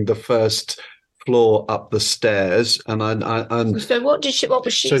being the first floor up the stairs. And so what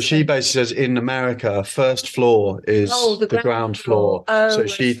was she? So she basically says in America, first floor is the ground floor. So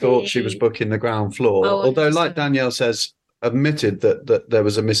she thought she was booking the ground floor. Although, like Danielle says, admitted that there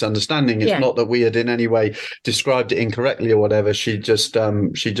was a misunderstanding. It's not that we had in any way described it incorrectly or whatever. She just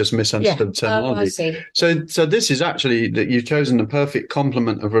misunderstood terminology. So this is actually that you've chosen the perfect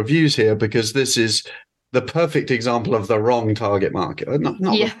complement of reviews here, because this is the perfect example of the wrong target market. Not the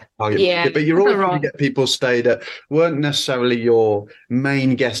target market, but you're always going to get people stay that weren't necessarily your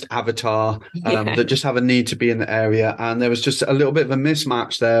main guest avatar, that just have a need to be in the area. And there was just a little bit of a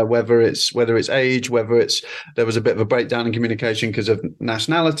mismatch there, whether it's age, there was a bit of a breakdown in communication because of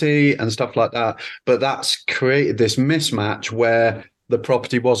nationality and stuff like that. But that's created this mismatch where the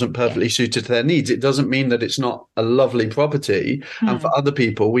property wasn't perfectly suited to their needs. It doesn't mean that it's not a lovely property. And for other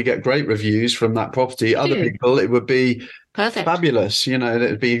people, we get great reviews from that property. Other people, it would be perfect, fabulous. It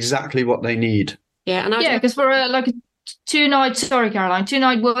would be exactly what they need. Yeah, and because for a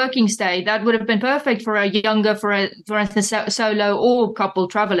 2-night working stay, that would have been perfect for a younger, for instance, solo or couple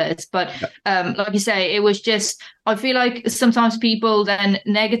travelers. But like you say, it was just, I feel like sometimes people then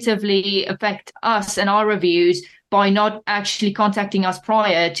negatively affect us and our reviews by not actually contacting us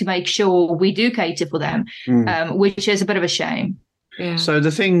prior to make sure we do cater for them, which is a bit of a shame. Yeah. So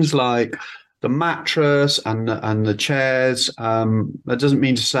the things like the mattress and the chairs. That doesn't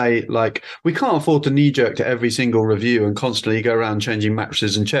mean to say like we can't afford to knee jerk to every single review and constantly go around changing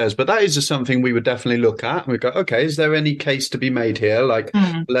mattresses and chairs, but that is just something we would definitely look at. We go, okay, is there any case to be made here? Like,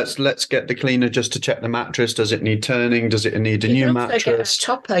 let's get the cleaner just to check the mattress. Does it need turning? Does it need a new mattress? Get a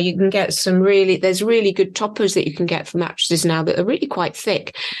topper. You can get there's really good toppers that you can get for mattresses now that are really quite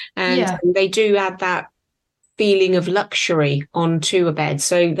thick, and they do add that feeling of luxury onto a bed,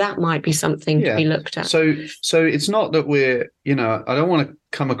 so that might be something to be looked at. So it's not that we're, I don't want to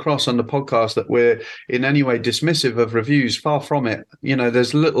come across on the podcast that we're in any way dismissive of reviews. Far from it.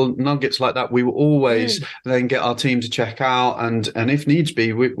 There's little nuggets like that we will always then get our team to check out, and if needs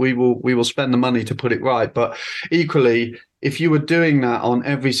be, we will spend the money to put it right. But equally, if you were doing that on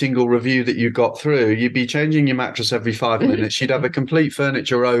every single review that you got through, you'd be changing your mattress every 5 minutes. You'd have a complete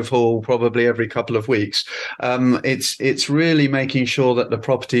furniture overhaul probably every couple of weeks. It's really making sure that the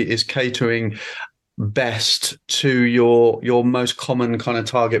property is catering best to your most common kind of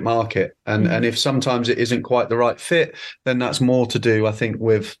target market. And if sometimes it isn't quite the right fit, then that's more to do, I think,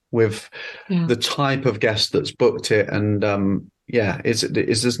 with the type of guest that's booked it. And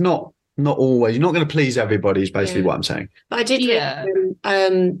there's not always, you're not going to please everybody is basically what I'm saying. But I did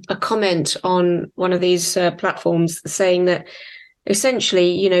read a comment on one of these platforms saying that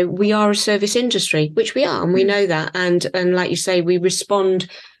essentially, we are a service industry, which we are, and we know that. And like you say, we respond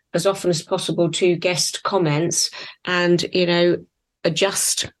as often as possible to guest comments and,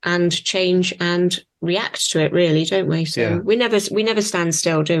 adjust and change and react to it, really, don't we? So we never stand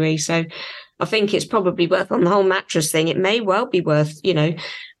still, do we? So I think it's probably worth, on the whole mattress thing, it may well be worth,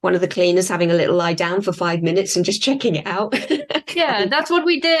 one of the cleaners having a little lie down for 5 minutes and just checking it out. Yeah, that's what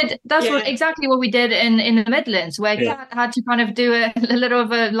we did. That's exactly what we did in the Midlands, where Kat had to kind of do a little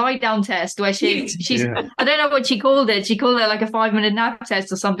of a lie down test where she's I don't know what she called it. She called it like a 5-minute nap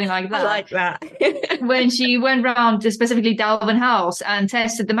test or something like that. I like that. When she went round to specifically Dalvin House and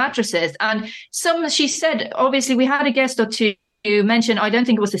tested the mattresses. And she said, obviously we had a guest or two mentioned, I don't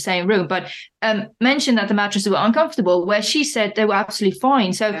think it was the same room, but mentioned that the mattresses were uncomfortable, where she said they were absolutely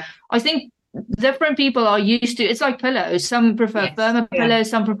fine. So I think different people are used to, it's like pillows. Some prefer firmer pillows,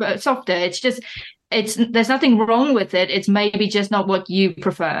 some prefer softer. There's nothing wrong with it. It's maybe just not what you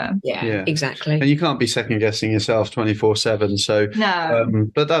prefer. Yeah, exactly. And you can't be second guessing yourself 24/7. So no,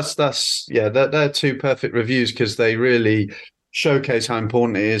 but they're two perfect reviews, because they really showcase how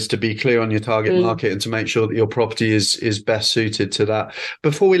important it is to be clear on your target market and to make sure that your property is best suited to that.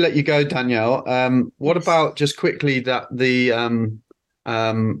 Before we let you go, Danielle, what about just quickly that the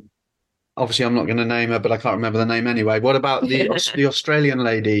obviously I'm not going to name her, but I can't remember the name anyway. What about the Australian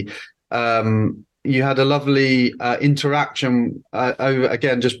lady? You had a lovely interaction over,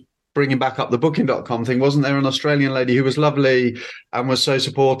 again, just bringing back up the booking.com thing. Wasn't there an Australian lady who was lovely and was so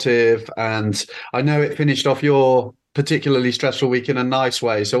supportive? And I know it finished off your particularly stressful week in a nice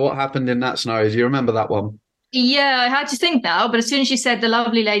way. So what happened in that scenario? Do you remember that one? Yeah, I had to think now, but as soon as you said the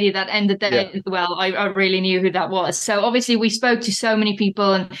lovely lady that ended there, well, I really knew who that was. So obviously we spoke to so many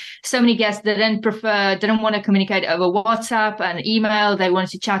people and so many guests that didn't want to communicate over WhatsApp and email. They wanted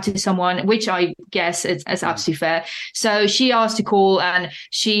to chat to someone, which I guess is absolutely fair. So she asked to call, and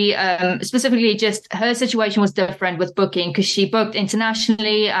she specifically just, her situation was different with booking, because she booked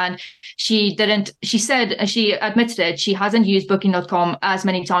internationally, and she admitted it, she hasn't used booking.com as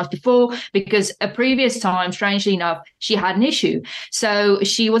many times before, because a previous time, strangely enough, she had an issue. So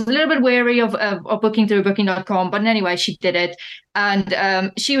she was a little bit wary of booking through booking.com. But anyway, she did it.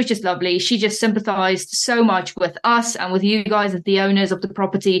 And she was just lovely. She just sympathized so much with us and with you guys as the owners of the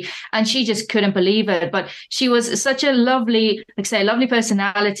property. And she just couldn't believe it. But she was such a lovely, lovely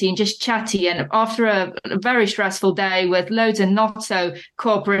personality and just chatty. And after a very stressful day with loads of not so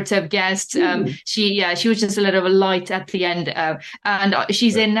cooperative guests, she was just a little bit light at the end. And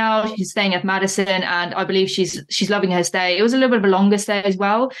she's in now. She's staying at Madison, and I believe she's loving her stay. It was a little bit of a longer stay as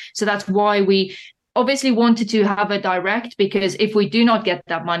well. So that's why we obviously wanted to have a direct, because if we do not get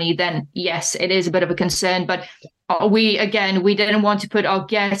that money, then yes, it is a bit of a concern. But we didn't want to put our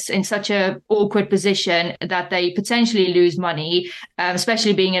guests in such a awkward position that they potentially lose money,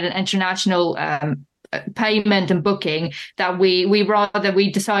 especially being at an international payment and booking, that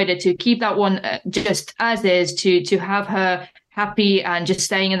we decided to keep that one just as is, to have her happy and just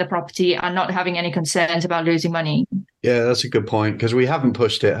staying in the property and not having any concerns about losing money. Yeah, that's a good point, because we haven't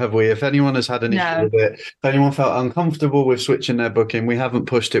pushed it, have we? If anyone has had an issue with it, if anyone felt uncomfortable with switching their booking, we haven't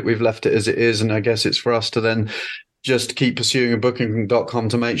pushed it. We've left it as it is. And I guess it's for us to then just keep pursuing booking.com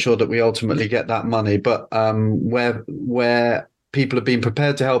to make sure that we ultimately get that money. But where people have been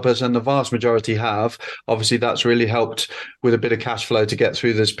prepared to help us, and the vast majority have. Obviously, that's really helped with a bit of cash flow to get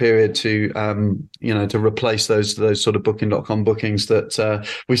through this period to, to replace those sort of Booking.com bookings that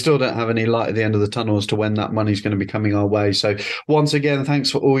we still don't have any light at the end of the tunnel as to when that money's going to be coming our way. So once again,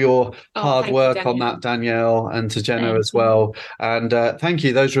 thanks for all your hard work on that, Danielle, and to Jenna as well. And thank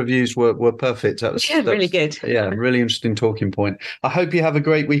you. Those reviews were perfect. That was really good. Yeah, really interesting talking point. I hope you have a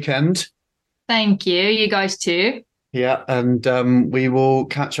great weekend. Thank you. You guys too. Yeah, and we will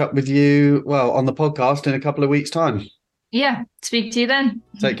catch up with you, on the podcast in a couple of weeks' time. Yeah, speak to you then.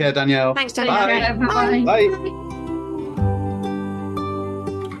 Take care, Danielle. Thanks, Danielle. Bye. Bye.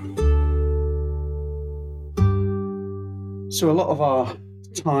 So a lot of our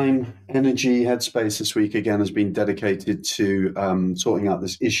time, energy, headspace this week again has been dedicated to sorting out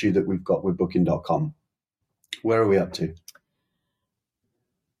this issue that we've got with Booking.com. Where are we up to?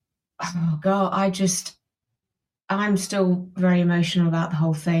 Oh God, I'm still very emotional about the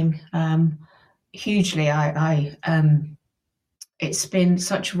whole thing. Hugely. It's been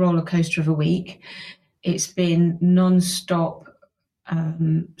such a roller coaster of a week. It's been non-stop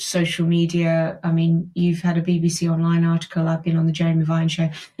social media. I mean, you've had a BBC Online article. I've been on the Jeremy Vine show.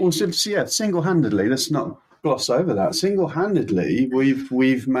 Well, single-handedly, let's not gloss over that. Single-handedly,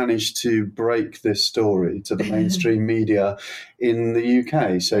 we've managed to break this story to the mainstream media in the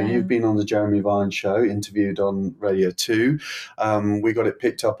UK. So you've been on the Jeremy Vine show, interviewed on Radio 2. We got it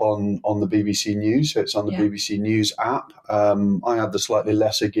picked up on the BBC News, so it's on the BBC News app. I had the slightly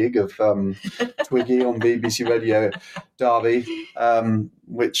lesser gig of Twiggy on BBC Radio Derby,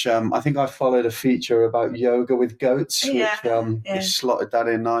 which I think I followed a feature about yoga with goats, which slotted that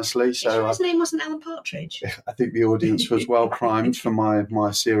in nicely. So his name wasn't Alan Partridge. I think the audience was well primed for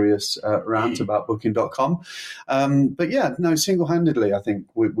my serious rant about Booking.com. But yeah, no, single-handedly, I think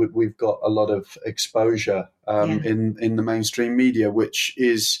we've got a lot of exposure in the mainstream media, which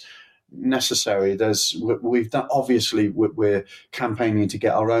is necessary. We're campaigning to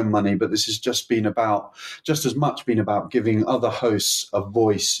get our own money, but this has just as much been about giving other hosts a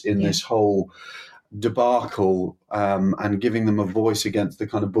voice in this whole debacle, and giving them a voice against the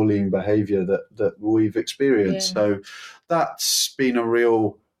kind of bullying behavior that we've experienced. So that's been a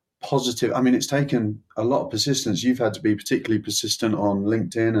real positive. I mean, it's taken a lot of persistence. You've had to be particularly persistent on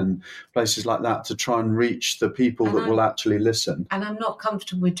LinkedIn and places like that to try and reach the people that will actually listen. And I'm not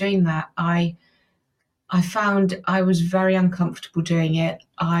comfortable with doing that. I found I was very uncomfortable doing it.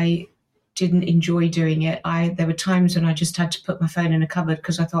 I didn't enjoy doing it. There were times when I just had to put my phone in a cupboard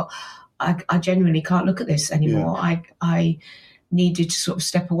because I thought, I genuinely can't look at this anymore. I needed to sort of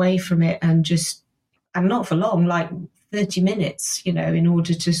step away from it and not for long, like 30 minutes, in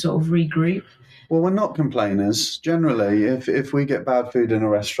order to sort of regroup. Well, we're not complainers. Generally, if we get bad food in a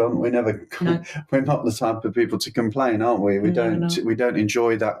restaurant, we're not the type of people to complain, aren't we? We don't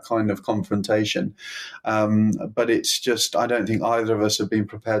enjoy that kind of confrontation. But it's just, I don't think either of us have been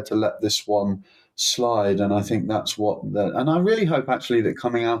prepared to let this one slide, and I think that's and I really hope actually that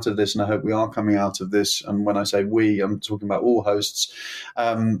coming out of this, and I hope we are coming out of this, and when I say we, I'm talking about all hosts,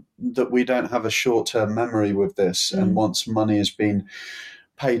 that we don't have a short-term memory with this, and once money has been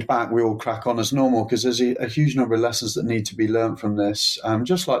paid back, we all crack on as normal, because there's a huge number of lessons that need to be learned from this,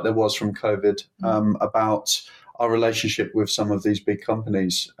 just like there was from COVID, about our relationship with some of these big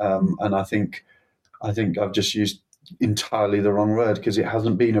companies, and I think I've just used entirely the wrong word, because it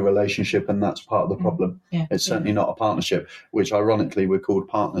hasn't been a relationship, and that's part of the problem. It's certainly not a partnership, which ironically we're called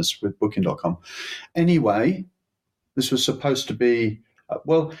partners with Booking.com. Anyway, this was supposed to be,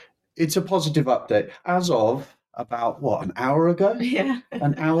 it's a positive update as of about an hour ago?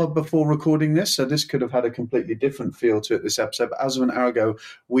 An hour before recording this. So this could have had a completely different feel to it, this episode. But as of an hour ago,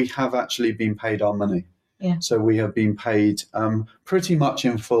 we have actually been paid our money. So we have been paid pretty much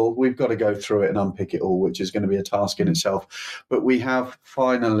in full. We've got to go through it and unpick it all, which is going to be a task in itself. But we have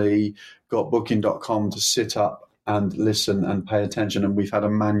finally got Booking.com to sit up and listen and pay attention. And we've had a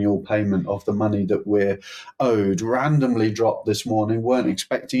manual payment of the money that we're owed, randomly dropped this morning. Weren't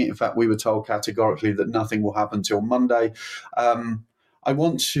expecting it. In fact, we were told categorically that nothing will happen till Monday. I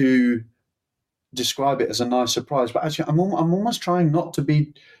want to describe it as a nice surprise, but actually I'm almost trying not to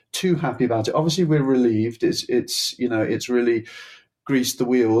be too happy about it. Obviously, we're relieved. It's really greased the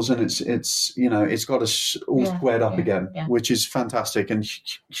wheels, and it's got us all squared up again, which is fantastic and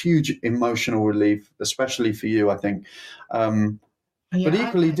huge emotional relief, especially for you, I think. But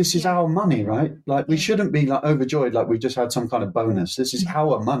equally, this is our money, right? Like, we shouldn't be overjoyed like we just had some kind of bonus. This is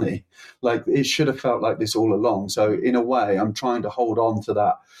our money. Like, it should have felt like this all along. So in a way, I'm trying to hold on to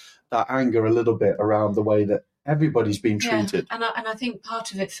that anger a little bit around the way that everybody's been treated. And I think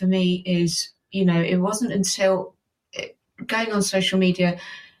part of it for me is, it wasn't until going on social media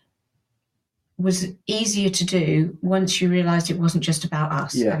was easier to do once you realised it wasn't just about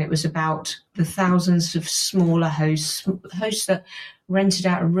us, and it was about the thousands of smaller hosts that rented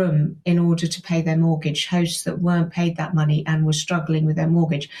out a room in order to pay their mortgage, hosts that weren't paid that money and were struggling with their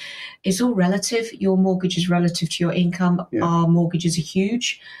mortgage. It's all relative. Your mortgage is relative to your income. Our mortgages are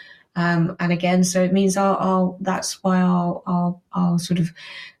huge. And again, so it means that's why our sort of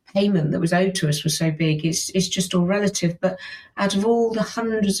payment that was owed to us was so big. It's just all relative. But out of all the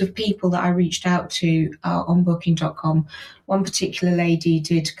hundreds of people that I reached out to on Booking.com, one particular lady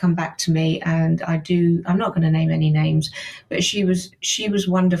did come back to me, and I'm not going to name any names, but she was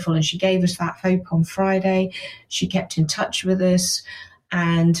wonderful, and she gave us that hope on Friday. She kept in touch with us,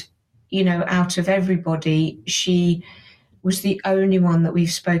 and out of everybody, she was the only one that we've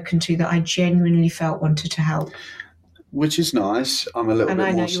spoken to that I genuinely felt wanted to help. Which is nice. I'm a little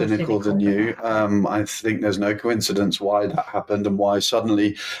bit more cynical than you. I think there's no coincidence why that happened and why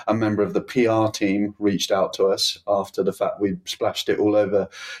suddenly a member of the PR team reached out to us after the fact we splashed it all over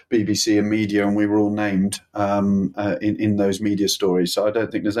BBC and media, and we were all named in those media stories. So I don't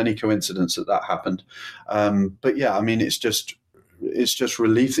think there's any coincidence that happened. But yeah, I mean, it's just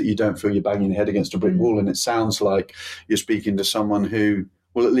relief that you don't feel you're banging your head against a brick wall. And it sounds like you're speaking to someone who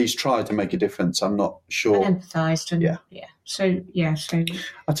will at least try to make a difference. I'm not sure. And empathised. So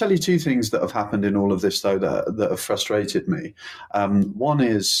I'll tell you two things that have happened in all of this, though, that have frustrated me. One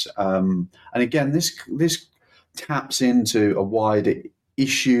is, and again, this taps into a wider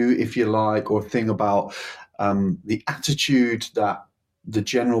issue, if you like, or thing about the attitude that the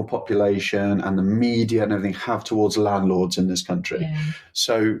general population and the media and everything have towards landlords in this country. Yeah.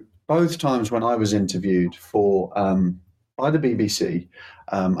 So both times when I was interviewed by the BBC,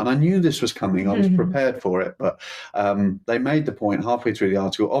 and I knew this was coming, I was prepared for it, but they made the point halfway through the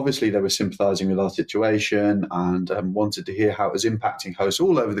article. Obviously, they were sympathising with our situation and wanted to hear how it was impacting hosts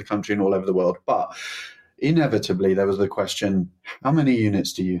all over the country and all over the world. But inevitably, there was the question, how many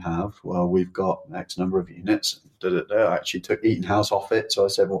units do you have? Well, we've got X number of units. I actually took Eaton House off it. So I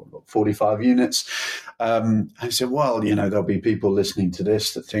said, 45 units. I said, well, there'll be people listening to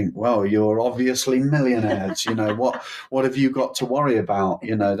this that think, well, you're obviously millionaires. What have you got to worry about?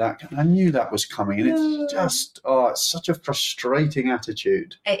 That I knew that was coming. And it's just, it's such a frustrating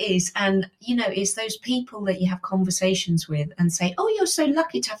attitude. It is. And, it's those people that you have conversations with and say, oh, you're so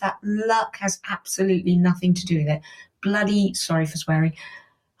lucky to have that. Luck has absolutely nothing to do with it. Bloody, sorry for swearing,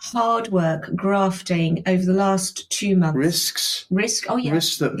 hard work, grafting over the last 2 months. Risks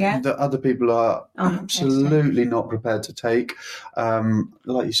that other people are absolutely not prepared to take.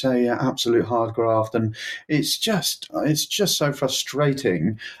 Like you say, absolute hard graft, and it's just so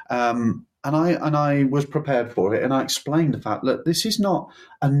frustrating. And I was prepared for it, and I explained the fact, look, this is not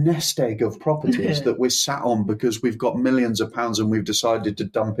a nest egg of properties that we're sat on because we've got millions of pounds and we've decided to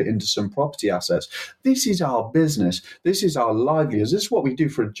dump it into some property assets. This is our business. This is our livelihood. This is what we do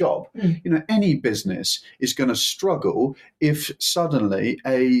for a job. Any business is going to struggle if suddenly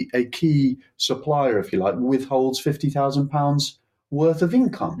a key supplier, if you like, withholds £50,000 worth of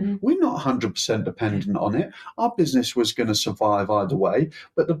income. We're not 100% dependent on it. Our business was going to survive either way.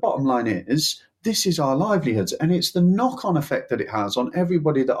 But the bottom line is, this is our livelihoods, and it's the knock-on effect that it has on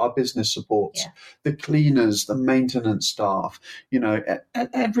everybody that our business supports. The cleaners, the maintenance staff,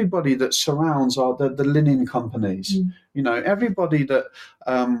 everybody that surrounds the linen companies, everybody that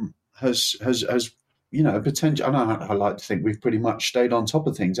has potential. I like to think we've pretty much stayed on top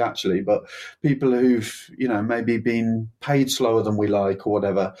of things, actually, but people who've, maybe been paid slower than we like or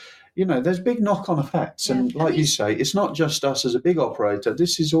whatever, there's big knock-on effects. And like you say, it's not just us as a big operator.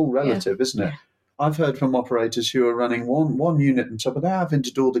 This is all relative, isn't it? I've heard from operators who are running one unit themselves, but they're having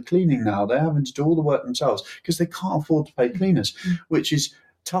to do all the cleaning now. They're having to do all the work themselves because they can't afford to pay cleaners, which is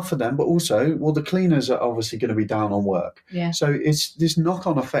tough for them, but also, the cleaners are obviously going to be down on work. So it's this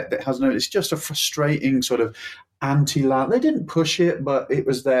knock-on effect that has it's just a frustrating sort of anti-land. They didn't push it, but it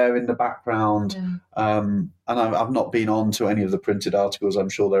was there in the background. And I've not been on to any of the printed articles. I'm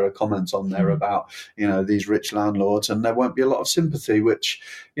sure there are comments on there about, these rich landlords, and there won't be a lot of sympathy, which,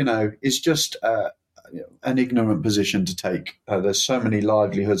 is just an ignorant position to take. There's so many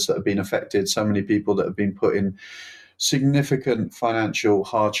livelihoods that have been affected, so many people that have been put in significant financial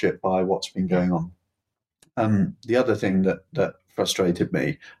hardship by what's been going on. The other thing that frustrated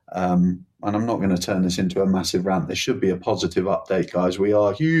me, and I'm not going to turn this into a massive rant, this should be a positive update, guys. We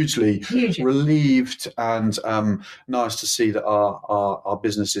are hugely relieved and nice to see that our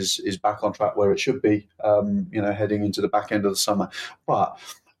business is back on track where it should be, heading into the back end of the summer. But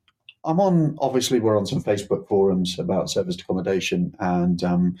obviously we're on some Facebook forums about serviced accommodation,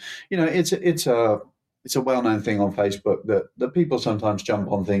 and, it's a it's a well-known thing on Facebook that people sometimes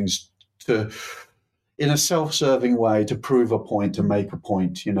jump on things in a self-serving way to prove a point, to make a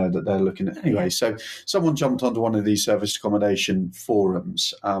point, that they're looking at. Anyway, so someone jumped onto one of these service accommodation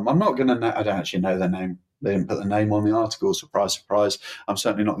forums. I'm not going to, I don't actually know their name. They didn't put the name on the article. Surprise, surprise. I'm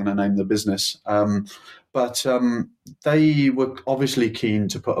certainly not going to name the business. But they were obviously keen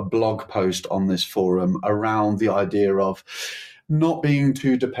to put a blog post on this forum around the idea of not being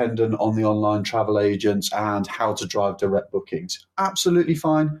too dependent on the online travel agents and how to drive direct bookings. Absolutely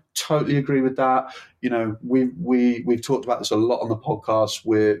fine. Totally agree with that. We've talked about this a lot on the podcast.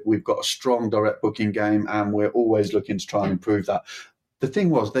 We've got a strong direct booking game, and we're always looking to try and improve that. The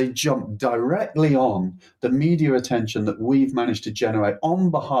thing was, they jumped directly on the media attention that we've managed to generate on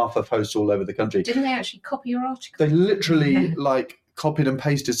behalf of hosts all over the country. Didn't they actually copy your article? They literally copied and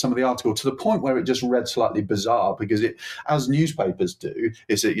pasted some of the article to the point where it just read slightly bizarre, because it, as newspapers do,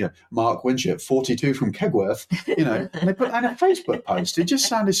 is that, Mark Winship, 42 from Kegworth, and they put out a Facebook post. It just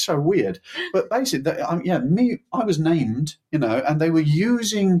sounded so weird. But basically, I was named, and they were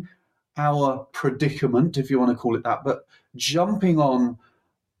using our predicament, if you want to call it that, but jumping on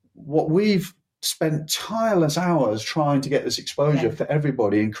what we've spent tireless hours trying to get this exposure for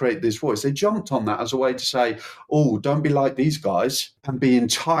everybody and create this voice. They jumped on that as a way to say, oh, don't be like these guys and be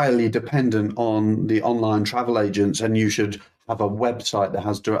entirely dependent on the online travel agents, and you should have a website that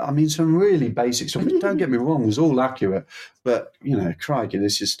has direct. I mean, some really basic stuff. Don't get me wrong, it's all accurate, but crikey,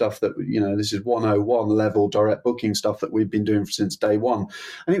 this is stuff that this is 101 level direct booking stuff that we've been doing since day one.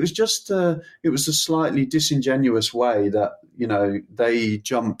 And it was just it was a slightly disingenuous way that they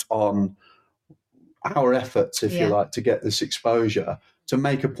jumped on our efforts, if you like, to get this exposure, to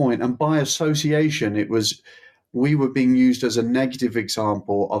make a point, and by association, we were being used as a negative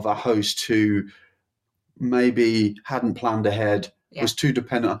example of a host who maybe hadn't planned ahead, was too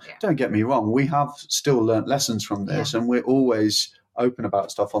dependent. Don't get me wrong, we have still learnt lessons from this, and we're always open about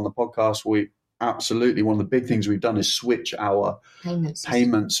stuff on the podcast. We absolutely, one of the big things we've done is switch our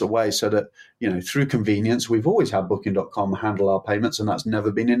payments away, so that through convenience, we've always had Booking.com handle our payments, and that's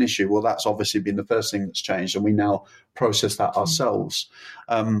never been an issue. Well, that's obviously been the first thing that's changed, and we now process that ourselves.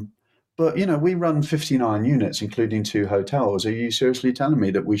 But, we run 59 units, including 2 hotels. Are you seriously telling me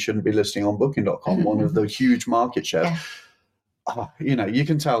that we shouldn't be listing on Booking.com, one of the huge market shares? You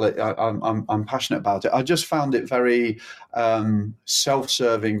can tell that I'm passionate about it. I just found it very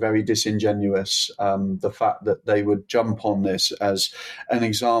self-serving, very disingenuous, the fact that they would jump on this as an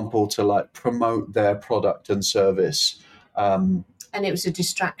example to promote their product and service. And it was a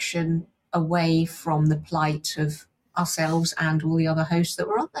distraction away from the plight of ourselves and all the other hosts that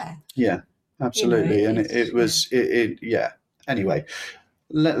were on there. Yeah, absolutely. And it was. Anyway,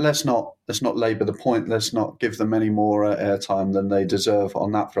 let's not labour the point. Let's not give them any more airtime than they deserve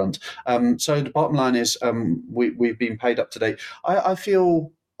on that front. So the bottom line is, we've been paid up to date. I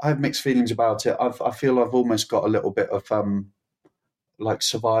feel I have mixed feelings about it. I feel I've almost got a little bit of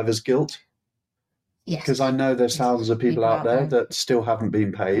survivor's guilt. Yes. Because I know there's thousands of people out there that still haven't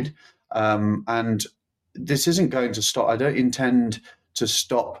been paid, and this isn't going to stop. I don't intend to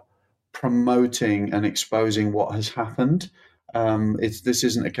stop promoting and exposing what has happened. This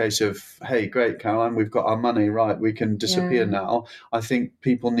isn't a case of, hey, great, Caroline, we've got our money, right, we can disappear now. I think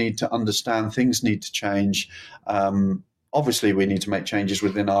people need to understand things need to change. Obviously, we need to make changes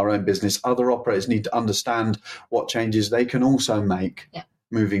within our own business. Other operators need to understand what changes they can also make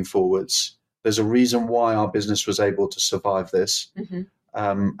moving forwards. There's a reason why our business was able to survive this. Mm-hmm.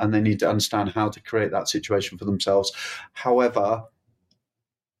 And they need to understand how to create that situation for themselves. However,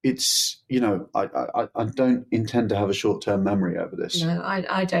 it's, I don't intend to have a short-term memory over this. No,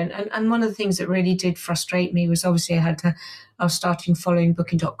 I don't. And one of the things that really did frustrate me was obviously I was starting following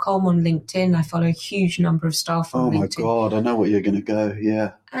Booking.com on LinkedIn. I follow a huge number of staff on LinkedIn. Oh my God, I know what you're going to go,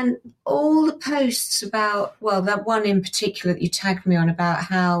 yeah. And all the posts about, that one in particular that you tagged me on about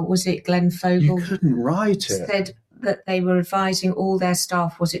how, was it Glenn Fogel? You couldn't write it. Said that they were advising all their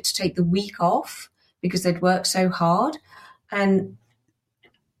staff, was it to take the week off because they'd worked so hard? And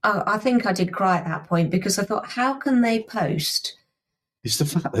I think I did cry at that point, because I thought, how can they post? It's the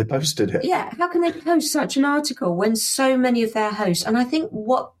fact they posted it. Yeah, how can they post such an article when so many of their hosts, and I think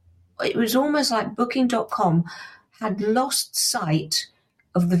it was almost like Booking.com had lost sight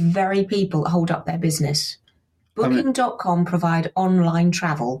of the very people that hold up their business. Booking.com provide online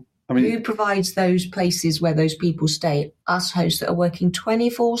travel. Who provides those places where those people stay? Us hosts that are working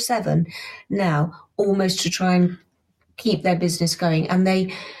 24/7 now, almost to try and keep their business going, and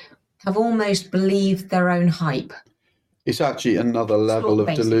they have almost believed their own hype. It's actually another level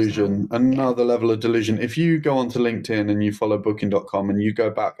of delusion. Level of delusion. If you go onto LinkedIn and you follow Booking.com and you go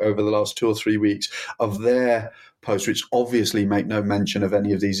back over the last 2 or 3 weeks of their posts, which obviously make no mention of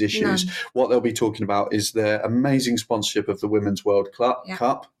any of these issues, what they'll be talking about is their amazing sponsorship of the Women's World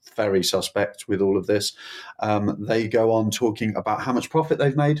Cup. Very suspect with all of this. They go on talking about how much profit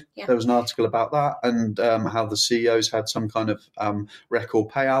they've made. Yeah. There was an article about that, and how the CEOs had some kind of record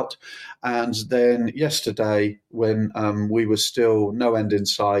payout. And then yesterday, when we were still no end in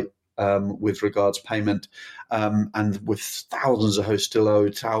sight with regards payment, and with thousands of hosts still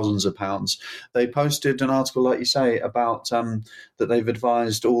owed thousands of pounds, they posted an article, like you say, about that they've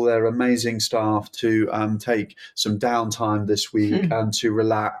advised all their amazing staff to take some downtime this week and to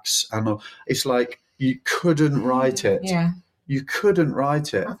relax. And it's like, you couldn't write it. Yeah. You couldn't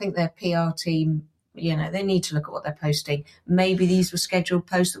write it. I think their PR team, they need to look at what they're posting. Maybe these were scheduled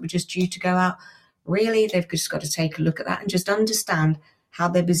posts that were just due to go out. Really, they've just got to take a look at that and just understand how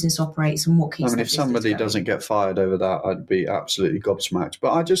their business operates and what keeps. I mean, if somebody doesn't get fired over that, I'd be absolutely gobsmacked.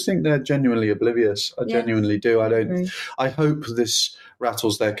 But I just think they're genuinely oblivious. I genuinely do. I hope this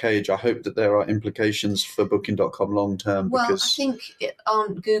rattles their cage. I hope that there are implications for Booking.com long term. Well, I think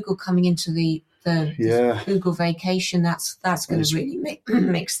Google coming into the Google vacation, that's going to really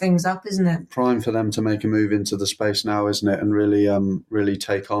mix things up, isn't it? Prime for them to make a move into the space now, isn't it? And really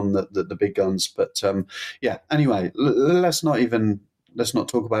take on the big guns. But anyway, let's not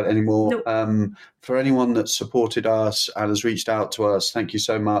talk about it anymore. Nope. For anyone that's supported us and has reached out to us, thank you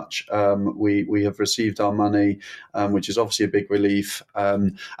so much. We have received our money, which is obviously a big relief.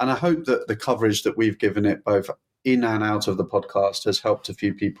 And I hope that the coverage that we've given it, both in and out of the podcast, has helped a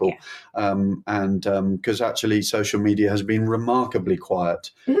few people. And because actually social media has been remarkably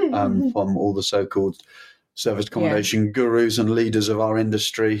quiet from all the so-called service accommodation gurus and leaders of our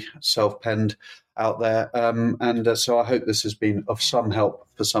industry, self-penned out there. So I hope this has been of some help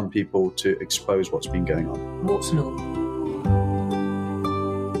for some people to expose what's been going on. What's and all.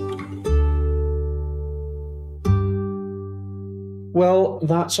 Well,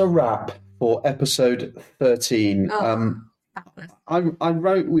 that's a wrap for episode 13. I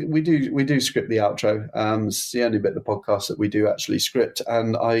wrote. We do script the outro. It's the only bit of the podcast that we do actually script,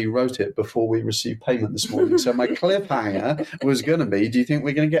 and I wrote it before we received payment this morning. So my cliffhanger was going to be: do you think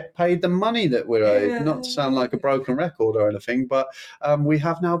we're going to get paid the money that we're owed? Not to sound like a broken record or anything, but we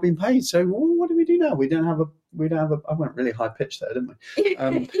have now been paid. So what do we do now? We don't have a. I went really high pitched there, didn't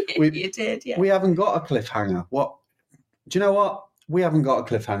we? You did, yeah. We haven't got a cliffhanger. What? Do you know what? We haven't got a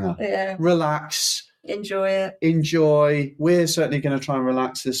cliffhanger. Yeah. Relax. Enjoy it. Enjoy. We're certainly going to try and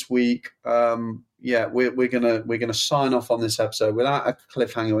relax this week. We're gonna sign off on this episode without a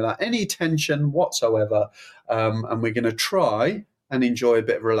cliffhanger, without any tension whatsoever, and we're going to try and enjoy a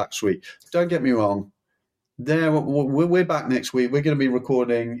bit of a relaxed week. Don't get me wrong. We're back next week. We're going to be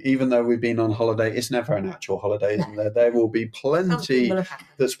recording, even though we've been on holiday. It's never an actual holiday, isn't there? There will be plenty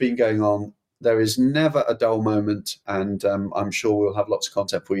that's been going on. There is never a dull moment, and I'm sure we'll have lots of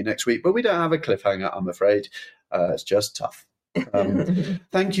content for you next week. But we don't have a cliffhanger, I'm afraid. It's just tough.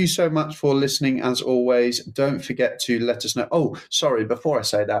 Thank you so much for listening, as always. Don't forget to let us know. Oh, sorry, before I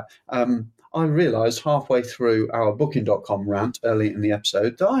say that, I realised halfway through our Booking.com rant early in the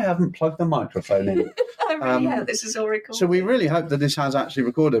episode that I haven't plugged the microphone in. This is all recorded. So we really hope that this has actually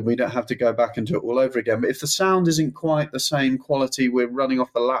recorded. We don't have to go back and do it all over again. But if the sound isn't quite the same quality, we're running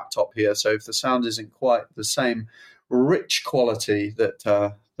off the laptop here. So if the sound isn't quite the same rich quality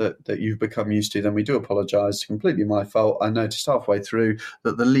that you've become used to, then we do apologise. It's completely my fault. I noticed halfway through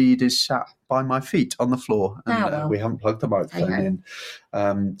that the lead is sat by my feet on the floor, and we haven't plugged the microphone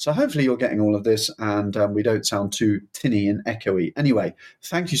in. So hopefully you're getting all of this, and we don't sound too tinny and echoey. Anyway,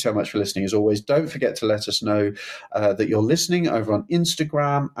 thank you so much for listening. As always, don't forget to let us know that you're listening over on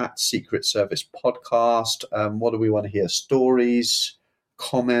Instagram at Secret Service Podcast. What do we want to hear? Stories,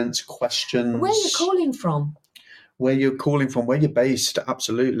 comments, questions. Where you're calling from? Where you're calling from, where you're based,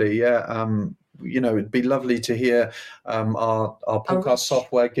 absolutely, yeah. It'd be lovely to hear. Our podcast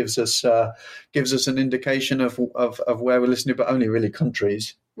software gives us an indication of where we're listening, but only really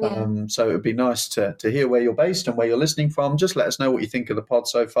countries. Yeah. So it would be nice to hear where you're based and where you're listening from. Just let us know what you think of the pod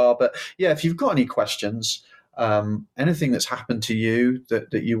so far. But yeah, if you've got any questions, anything that's happened to you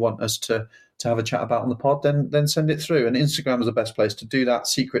that you want us to have a chat about on the pod, then send it through. And Instagram is the best place to do that.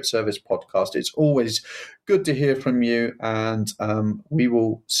 Secret Service Podcast. It's always good to hear from you, and we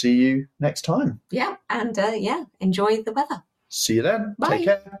will see you next time. Yeah, and enjoy the weather. See you then. Bye. Take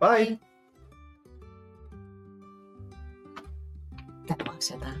care. Bye. That's why I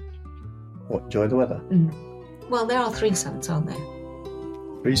said that. What? Enjoy the weather? Well, there are 3 suns, aren't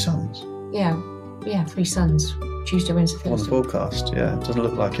there? 3 suns? Yeah, 3 suns. Tuesday, Wednesday, Thursday. On the forecast, yeah. It doesn't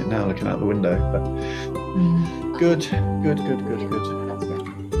look like it now looking out the window, but good.